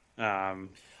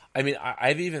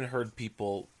 I've even heard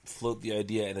people float the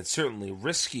idea, and it's certainly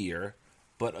riskier,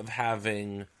 but of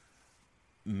having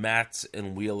Matz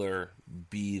and Wheeler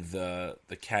be the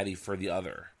caddy for the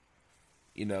other.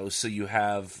 So you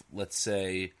have, let's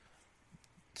say,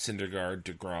 Syndergaard,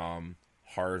 DeGrom,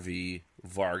 Harvey,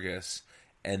 Vargas,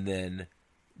 and then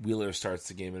Wheeler starts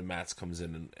the game and Matz comes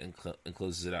in and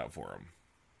closes it out for him.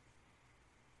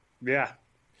 Yeah.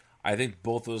 I think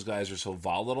both those guys are so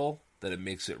volatile that it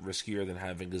makes it riskier than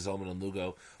having Gazelman and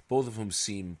Lugo, both of whom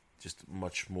seem just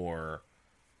much more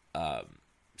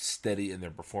steady in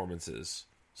their performances.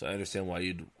 So I understand why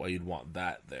you'd want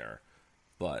that there.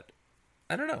 But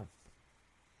I don't know.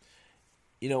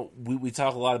 We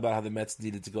talk a lot about how the Mets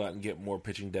needed to go out and get more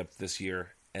pitching depth this year,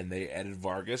 and they added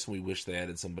Vargas, and we wish they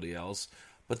added somebody else.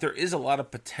 But there is a lot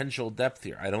of potential depth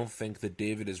here. I don't think that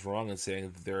David is wrong in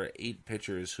saying that there are 8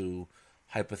 pitchers who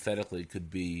hypothetically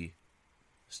could be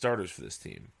starters for this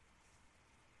team.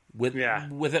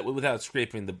 Without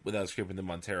scraping the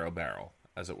Montero barrel,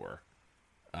 as it were.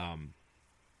 But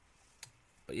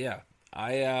yeah,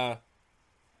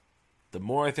 the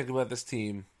more I think about this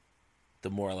team, the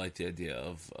more I like the idea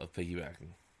of piggybacking.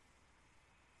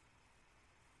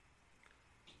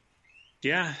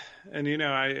 Yeah, and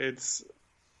it's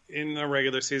in the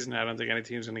regular season. I don't think any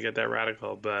team's going to get that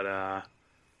radical, but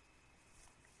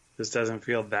this doesn't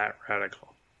feel that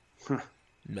radical.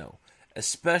 No,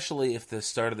 especially if the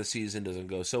start of the season doesn't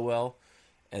go so well,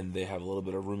 and they have a little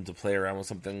bit of room to play around with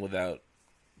something without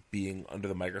being under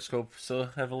the microscope so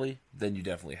heavily. Then you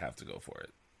definitely have to go for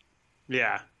it.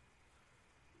 Yeah.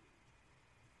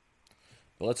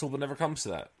 But let's hope it never comes to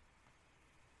that.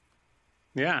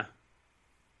 Yeah.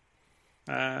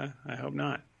 I hope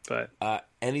not. But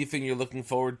anything you're looking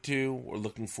forward to or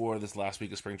looking for this last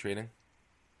week of spring training?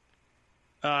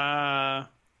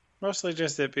 Mostly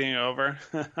just it being over.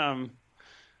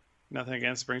 Nothing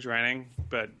against spring training,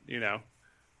 but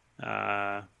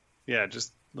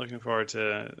just looking forward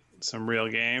to some real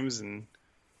games, and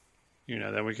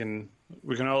then we can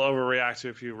all overreact to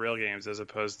a few real games as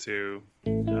opposed to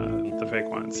the fake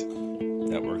ones.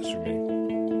 That works for me.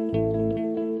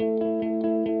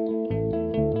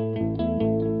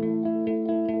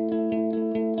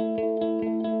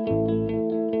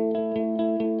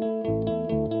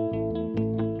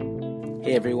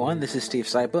 Hey everyone, this is Steve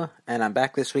Sypa, and I'm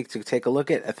back this week to take a look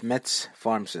at the Mets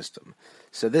farm system.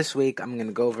 So this week I'm going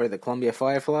to go over the Columbia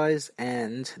Fireflies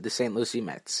and the St. Lucie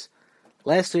Mets.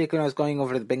 Last week when I was going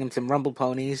over the Binghamton Rumble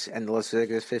Ponies and the Las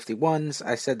Vegas 51s,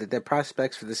 I said that their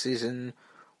prospects for the season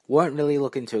weren't really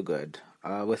looking too good.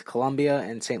 With Columbia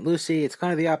and St. Lucie, it's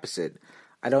kind of the opposite.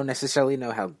 I don't necessarily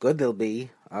know how good they'll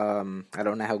be. I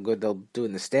don't know how good they'll do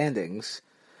in the standings.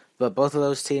 But both of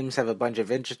those teams have a bunch of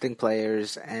interesting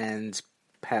players and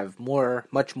have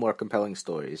much more compelling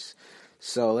stories.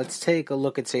 So let's take a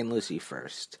look at St. Lucie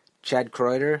first. Chad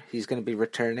Kreuter, he's going to be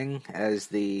returning as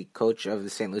the coach of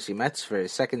the St. Lucie Mets for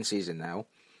his second season now.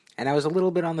 And I was a little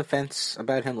bit on the fence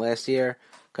about him last year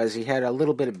because he had a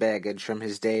little bit of baggage from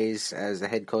his days as the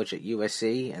head coach at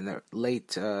USC in the late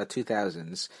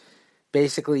 2000s.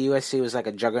 Basically, USC was like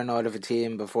a juggernaut of a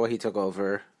team before he took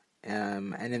over.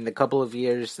 And in the couple of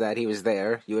years that he was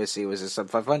there, USC was a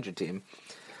sub-500 team.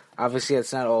 Obviously,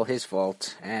 that's not all his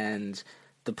fault, and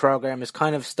the program is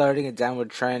kind of starting a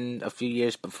downward trend a few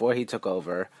years before he took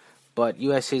over, but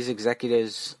USC's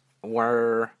executives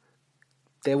weren't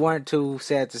too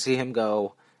sad to see him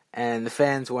go, and the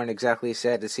fans weren't exactly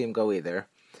sad to see him go either.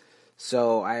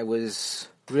 So I was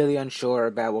really unsure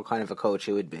about what kind of a coach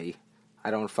he would be.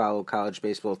 I don't follow college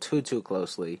baseball too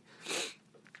closely.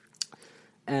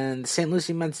 And the St.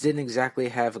 Lucie Mets didn't exactly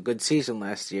have a good season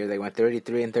last year. They went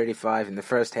 33-35 in the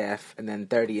first half, and then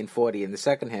 30-40 in the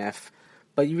second half.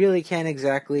 But you really can't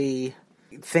exactly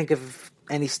think of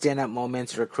any standout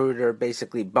moments. Recruiter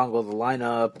basically bungled the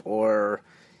lineup, or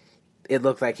it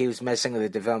looked like he was messing with the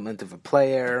development of a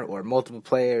player or multiple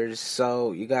players.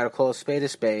 So you got to call a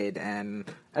spade, and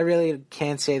I really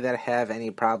can't say that I have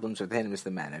any problems with him as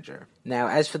the manager. Now,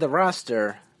 as for the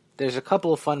roster, there's a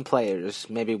couple of fun players,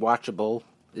 maybe watchable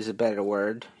is a better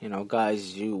word,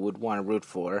 guys you would want to root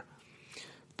for.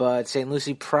 But St.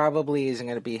 Lucie probably isn't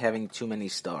going to be having too many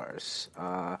stars.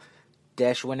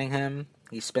 Dash Winningham,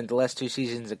 he spent the last 2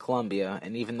 seasons at Columbia,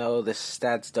 and even though the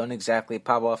stats don't exactly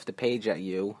pop off the page at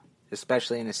you,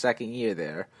 especially in his second year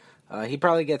there, he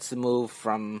probably gets the move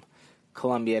from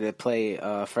Columbia to play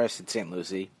first at St.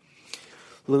 Lucie.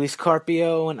 Luis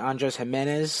Carpio and Andres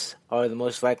Jimenez are the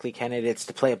most likely candidates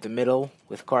to play up the middle,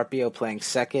 with Carpio playing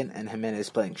second and Jimenez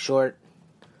playing short.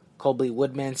 Colby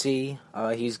Woodmansey,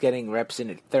 he's getting reps in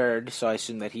at third, so I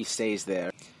assume that he stays there.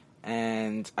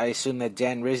 And I assume that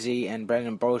Dan Rizzi and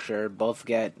Brendan Brosher both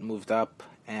get moved up,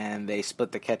 and they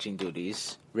split the catching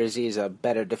duties. Rizzi is a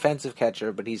better defensive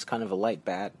catcher, but he's kind of a light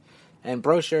bat. And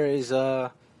Brosher is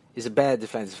a bad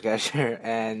defensive catcher,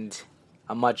 and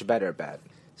a much better bat.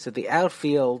 So the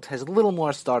outfield has a little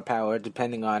more star power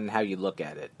depending on how you look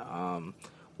at it.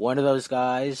 One of those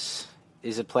guys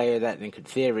is a player that in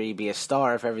theory be a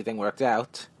star if everything worked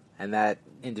out, and that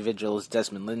individual is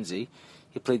Desmond Lindsay.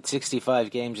 He played 65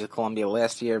 games at Columbia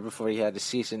last year before he had his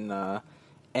season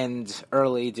end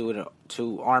early due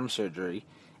to arm surgery.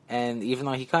 And even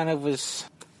though he kind of was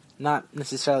not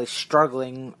necessarily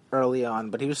struggling early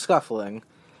on, but he was scuffling,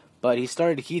 but he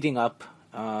started heating up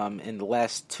in the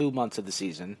last 2 months of his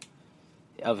season,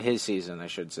 I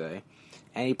should say.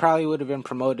 And he probably would have been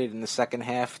promoted in the second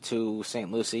half to St.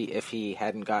 Lucie if he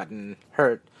hadn't gotten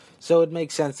hurt. So it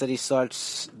makes sense that he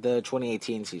starts the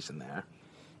 2018 season there.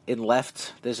 In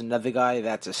left, there's another guy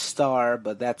that's a star,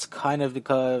 but that's kind of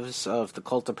because of the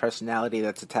cult of personality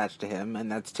that's attached to him,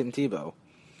 and that's Tim Tebow.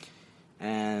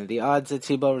 And the odds that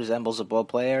Tebow resembles a ball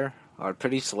player are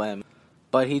pretty slim.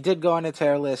 But he did go on a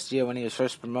tear last year when he was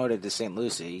first promoted to St.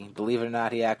 Lucie. Believe it or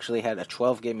not, he actually had a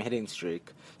 12-game hitting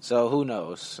streak. So who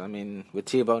knows? I mean, with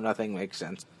Tebow, nothing makes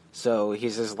sense. So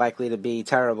he's as likely to be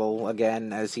terrible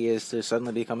again as he is to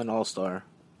suddenly become an all-star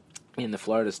in the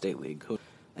Florida State League.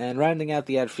 And rounding out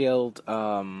the outfield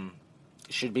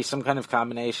should be some kind of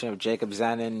combination of Jacob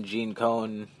Zanin, Gene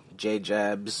Cohn, Jay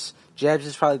Jabs. Jabs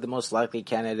is probably the most likely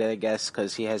candidate, I guess,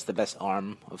 because he has the best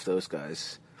arm of those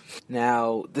guys.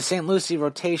 Now, the St. Lucie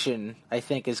rotation, I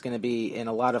think, is going to be in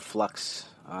a lot of flux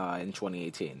in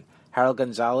 2018. Harold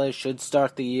Gonzalez should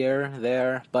start the year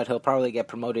there, but he'll probably get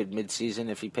promoted mid-season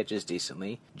if he pitches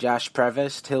decently. Josh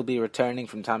Prevost, he'll be returning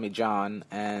from Tommy John,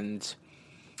 and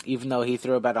even though he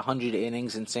threw about 100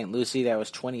 innings in St. Lucie, that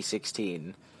was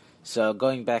 2016. So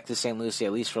going back to St. Lucie,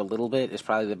 at least for a little bit, is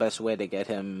probably the best way to get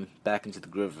him back into the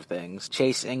groove of things.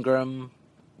 Chase Ingram,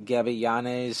 Gabby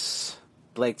Yanez,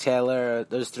 Blake Taylor,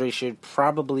 those three should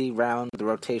probably round the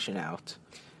rotation out.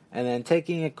 And then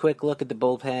taking a quick look at the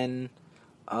bullpen,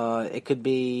 it could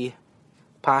be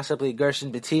possibly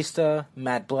Gerson Batista,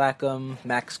 Matt Blackham,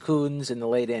 Max Coons in the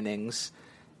late innings.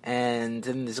 And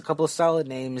then there's a couple of solid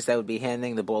names that would be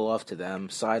handing the ball off to them.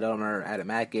 Sidearmer Adam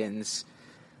Atkins,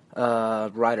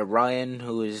 Ryder Ryan,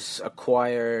 who was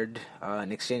acquired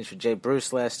in exchange for Jay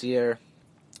Bruce last year.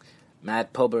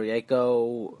 Matt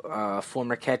Poberayko,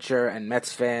 former catcher and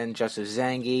Mets fan, Joseph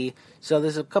Zangi. So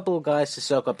there's a couple of guys to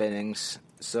soak up innings.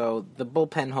 So the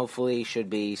bullpen hopefully should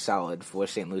be solid for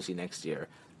St. Lucie next year.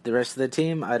 The rest of the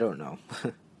team, I don't know.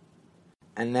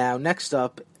 And now next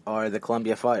up are the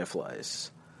Columbia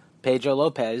Fireflies. Pedro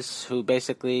Lopez, who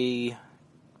basically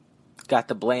got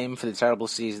the blame for the terrible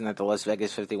season that the Las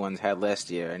Vegas 51s had last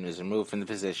year and was removed from the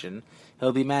position.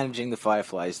 He'll be managing the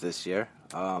Fireflies this year.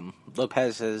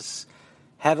 Lopez has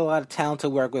had a lot of talent to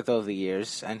work with over the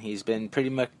years, and he's been pretty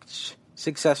much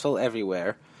successful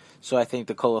everywhere. So I think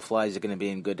the Cola Flies are going to be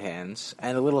in good hands.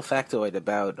 And a little factoid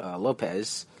about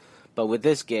Lopez, but with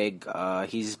this gig,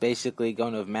 he's basically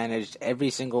going to have managed every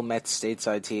single Mets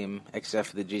stateside team except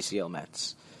for the GCL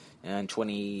Mets. In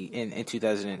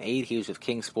 2008, he was with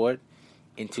Kingsport.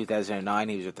 In 2009,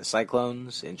 he was with the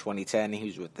Cyclones. In 2010, he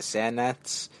was with the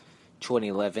Sandnats.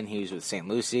 2011, he was with St.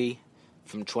 Lucie.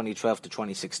 From 2012 to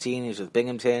 2016, he was with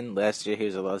Binghamton. Last year, he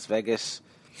was at Las Vegas.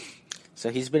 So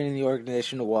he's been in the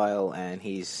organization a while, and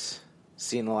he's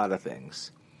seen a lot of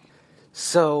things.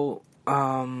 So,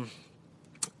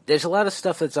 there's a lot of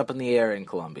stuff that's up in the air in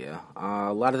Columbia.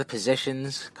 A lot of the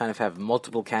positions kind of have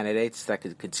multiple candidates that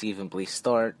could conceivably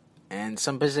start, and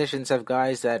some positions have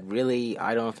guys that really,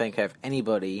 I don't think, have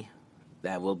anybody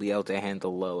that will be able to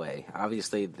handle low A.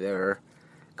 Obviously, they're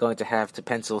going to have to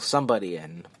pencil somebody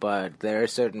in, but there are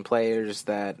certain players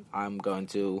that I'm going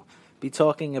to be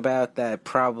talking about that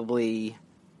probably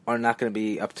are not going to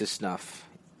be up to snuff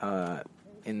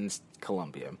in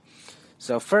Columbia.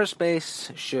 So first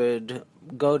base should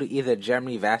go to either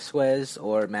Jeremy Vasquez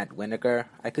or Matt Winokur.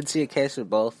 I could see a case for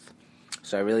both,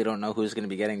 so I really don't know who's going to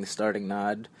be getting the starting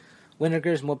nod.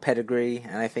 Winokur's more pedigree,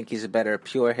 and I think he's a better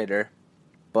pure hitter.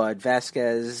 But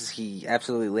Vasquez, he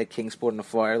absolutely lit Kingsport on the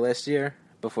fire last year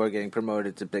before getting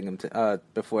promoted to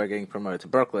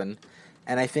Brooklyn,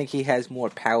 and I think he has more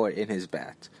power in his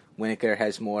bat. Winokur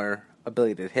has more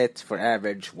ability to hit for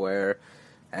average,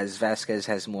 whereas Vasquez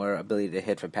has more ability to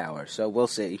hit for power. So we'll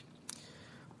see.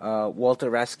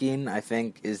 Walter Raskin, I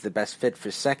think, is the best fit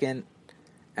for second,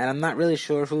 and I'm not really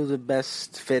sure who the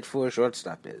best fit for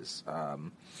shortstop is.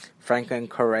 Franklin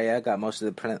Correa got most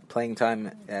of the playing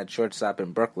time at shortstop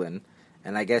in Brooklyn,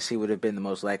 and I guess he would have been the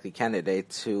most likely candidate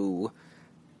to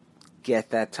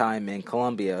get that time in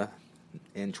Columbia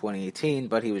in 2018,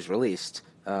 but he was released.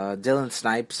 Dylan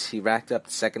Snipes, he racked up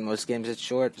the second most games at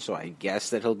short, so I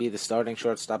guess that he'll be the starting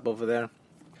shortstop over there.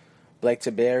 Blake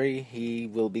Tiberi, he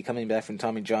will be coming back from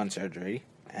Tommy John surgery,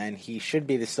 and he should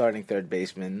be the starting third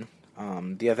baseman.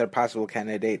 The other possible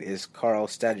candidate is Carl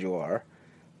Staduar,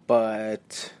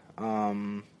 but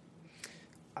I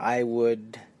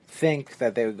would think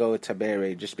that they would go with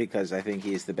Tiberi just because I think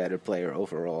he's the better player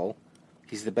overall.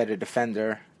 He's the better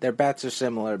defender. Their bats are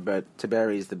similar, but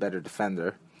Tiberi is the better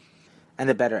defender and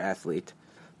a better athlete.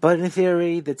 But in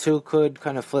theory, the two could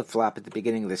kind of flip-flop at the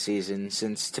beginning of the season,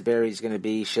 since Tiberi's going to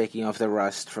be shaking off the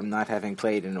rust from not having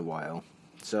played in a while.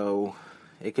 So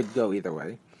it could go either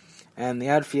way. And the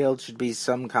outfield should be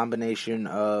some combination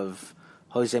of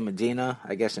Jose Medina,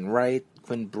 I guess, in right,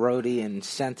 Quinn Brody in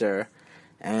center,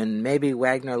 and maybe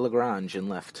Wagner Lagrange in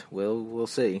left. We'll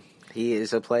see. He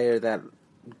is a player that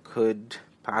could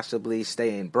possibly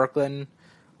stay in Brooklyn,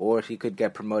 or he could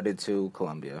get promoted to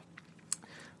Columbia.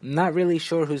 I'm not really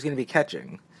sure who's going to be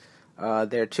catching.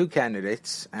 There are two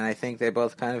candidates, and I think they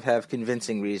both kind of have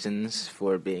convincing reasons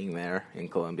for being there in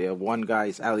Columbia. One guy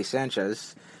is Ali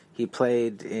Sanchez. He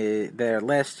played there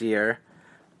last year,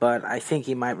 but I think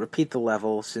he might repeat the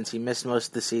level since he missed most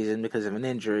of the season because of an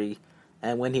injury,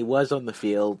 and when he was on the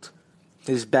field,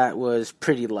 his bat was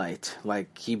pretty light.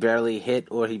 Like, he barely hit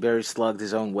or he barely slugged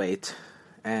his own weight,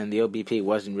 and the OBP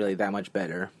wasn't really that much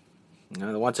better.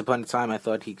 Once upon a time, I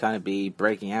thought he'd kind of be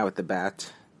breaking out with the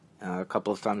bat. A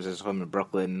couple of times I saw him in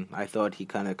Brooklyn. I thought he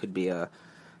kind of could be a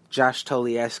Josh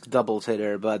Tolley-esque doubles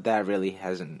hitter, but that really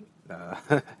hasn't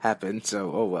happened, so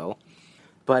oh well.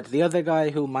 But the other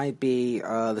guy who might be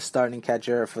the starting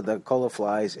catcher for the Cola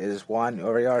Flies is Juan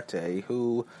Uriarte,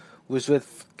 who was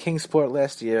with Kingsport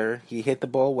last year. He hit the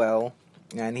ball well,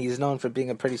 and he's known for being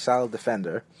a pretty solid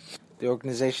defender. The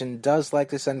organization does like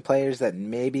to send players that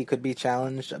maybe could be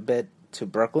challenged a bit to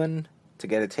Brooklyn to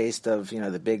get a taste of,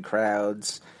 the big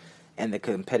crowds and the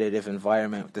competitive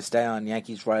environment with the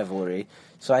Stallion-Yankees rivalry.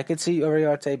 So I could see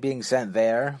Uriarte being sent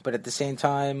there, but at the same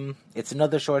time, it's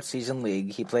another short season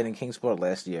league. He played in Kingsport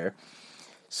last year.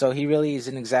 So he really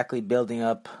isn't exactly building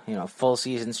up, full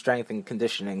season strength and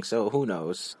conditioning, so who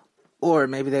knows. Or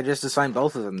maybe they just assign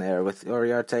both of them there, with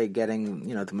Uriarte getting,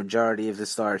 the majority of the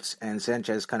starts, and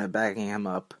Sanchez kind of backing him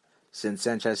up, since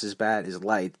Sanchez's bat is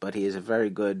light, but he is a very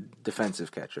good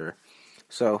defensive catcher.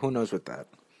 So who knows with that.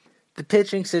 The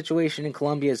pitching situation in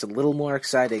Columbia is a little more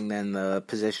exciting than the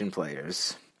position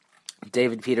players.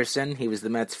 David Peterson, he was the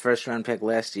Mets' first-round pick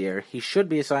last year. He should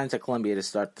be assigned to Columbia to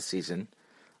start the season.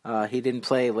 He didn't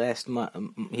play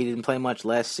much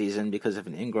last season because of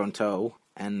an ingrown toe.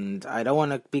 And I don't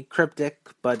want to be cryptic,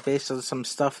 but based on some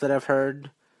stuff that I've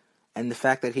heard, and the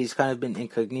fact that he's kind of been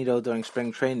incognito during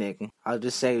spring training, I'll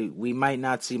just say we might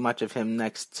not see much of him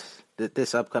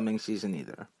this upcoming season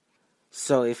either.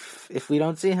 So if we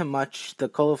don't see him much, the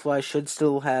Colorfly should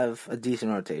still have a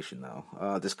decent rotation,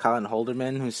 though. There's Colin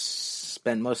Holderman, who's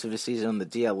spent most of his season on the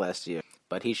DL last year,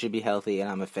 but he should be healthy, and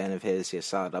I'm a fan of his. He has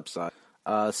solid upside.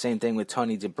 Same thing with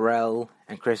Tony DeBrell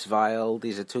and Chris Vile.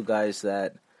 These are two guys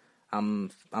that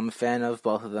I'm a fan of.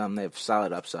 Both of them, they have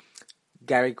solid upside.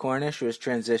 Gary Cornish was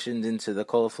transitioned into the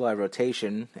Colorfly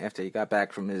rotation after he got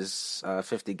back from his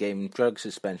 50-game drug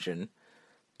suspension.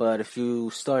 But a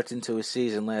few starts into his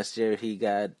season last year, he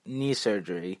got knee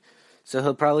surgery. So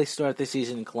he'll probably start the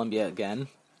season in Columbia again.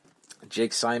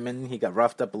 Jake Simon, he got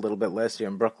roughed up a little bit last year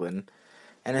in Brooklyn.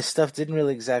 And his stuff didn't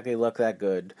really exactly look that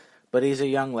good. But he's a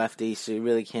young lefty, so you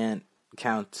really can't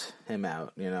count him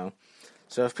out, you know.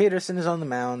 So if Peterson is on the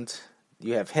mound,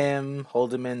 you have him,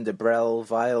 Holderman, DeBrell,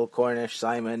 Vile, Cornish,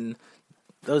 Simon.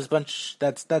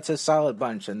 That's a solid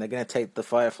bunch, and they're going to take the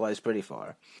Fireflies pretty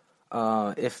far.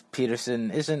 If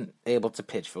Peterson isn't able to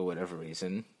pitch for whatever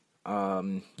reason,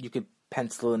 you could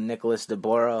pencil in Nicholas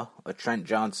DeBora or Trent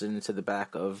Johnson into the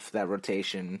back of that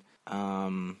rotation.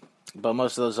 But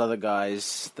most of those other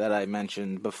guys that I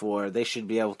mentioned before, they should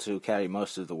be able to carry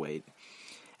most of the weight.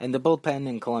 And the bullpen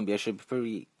in Columbia should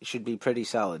be pretty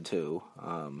solid too.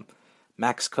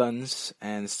 Max Kunz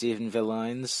and Steven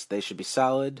Villines, they should be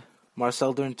solid.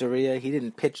 Marcel Renteria, he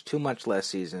didn't pitch too much last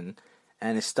season,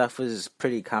 and his stuff was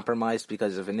pretty compromised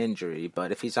because of an injury.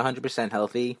 But if he's 100%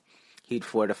 healthy, he'd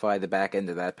fortify the back end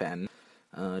of that pen.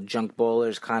 Junk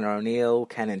bowlers, Connor O'Neill,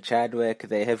 Kenan Chadwick,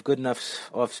 they have good enough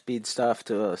off-speed stuff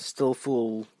to still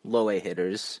fool low-A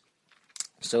hitters.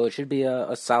 So it should be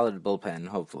a solid bullpen,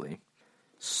 hopefully.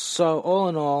 So all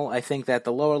in all, I think that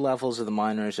the lower levels of the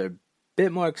minors are a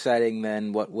bit more exciting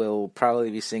than what we'll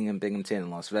probably be seeing in Binghamton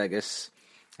and Las Vegas.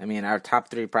 I mean, our top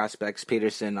three prospects,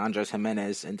 Peterson, Andres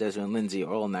Jimenez, and Desmond Lindsay,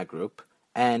 are all in that group.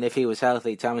 And if he was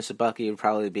healthy, Thomas Sabucky would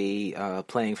probably be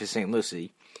playing for St.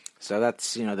 Lucie. So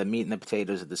that's, the meat and the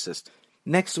potatoes of the system.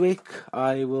 Next week,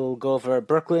 I will go over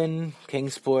Brooklyn,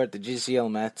 Kingsport, the GCL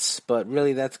Mets, but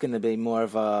really that's going to be more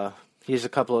of here's a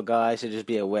couple of guys to just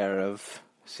be aware of,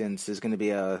 since there's going to be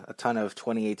a ton of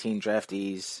 2018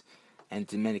 draftees and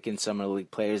Dominican Summer League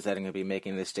players that are going to be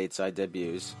making their stateside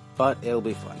debuts. But it'll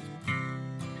be fun.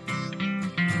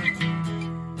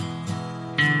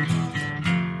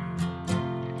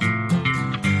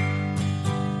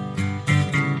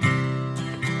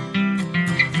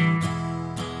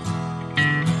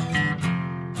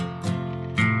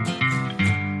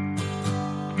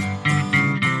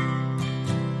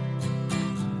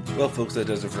 Well, folks, that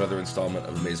does it for another installment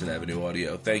of Amazing Avenue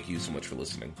Audio. Thank you so much for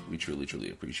listening. We truly, truly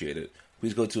appreciate it.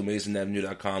 Please go to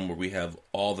AmazingAvenue.com, where we have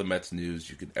all the Mets news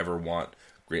you could ever want.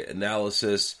 Great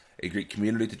analysis, a great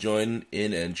community to join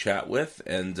in and chat with.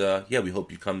 And, we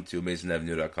hope you come to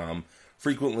AmazingAvenue.com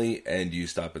frequently and you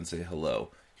stop and say hello.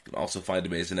 You can also find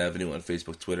Amazing Avenue on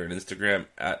Facebook, Twitter, and Instagram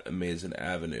at Amazing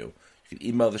Avenue. You can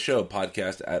email the show,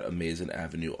 podcast at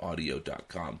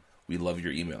AmazingAvenueAudio.com. We love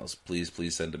your emails.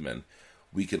 Please send them in.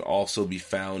 We can also be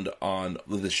found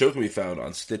the show can be found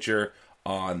on Stitcher,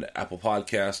 on Apple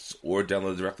Podcasts, or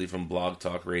download directly from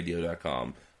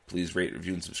blogtalkradio.com. Please rate,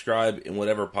 review, and subscribe in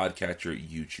whatever podcatcher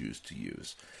you choose to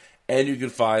use. And you can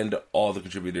find all the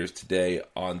contributors today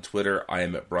on Twitter. I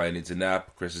am at Brian Needs a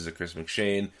Nap. Chris is at Chris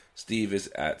McShane. Steve is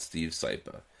at Steve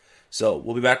Saipa. So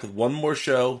we'll be back with one more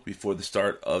show before the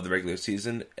start of the regular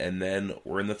season, and then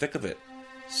we're in the thick of it.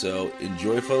 So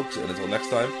enjoy, folks, and until next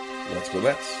time, let's go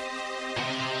Mets.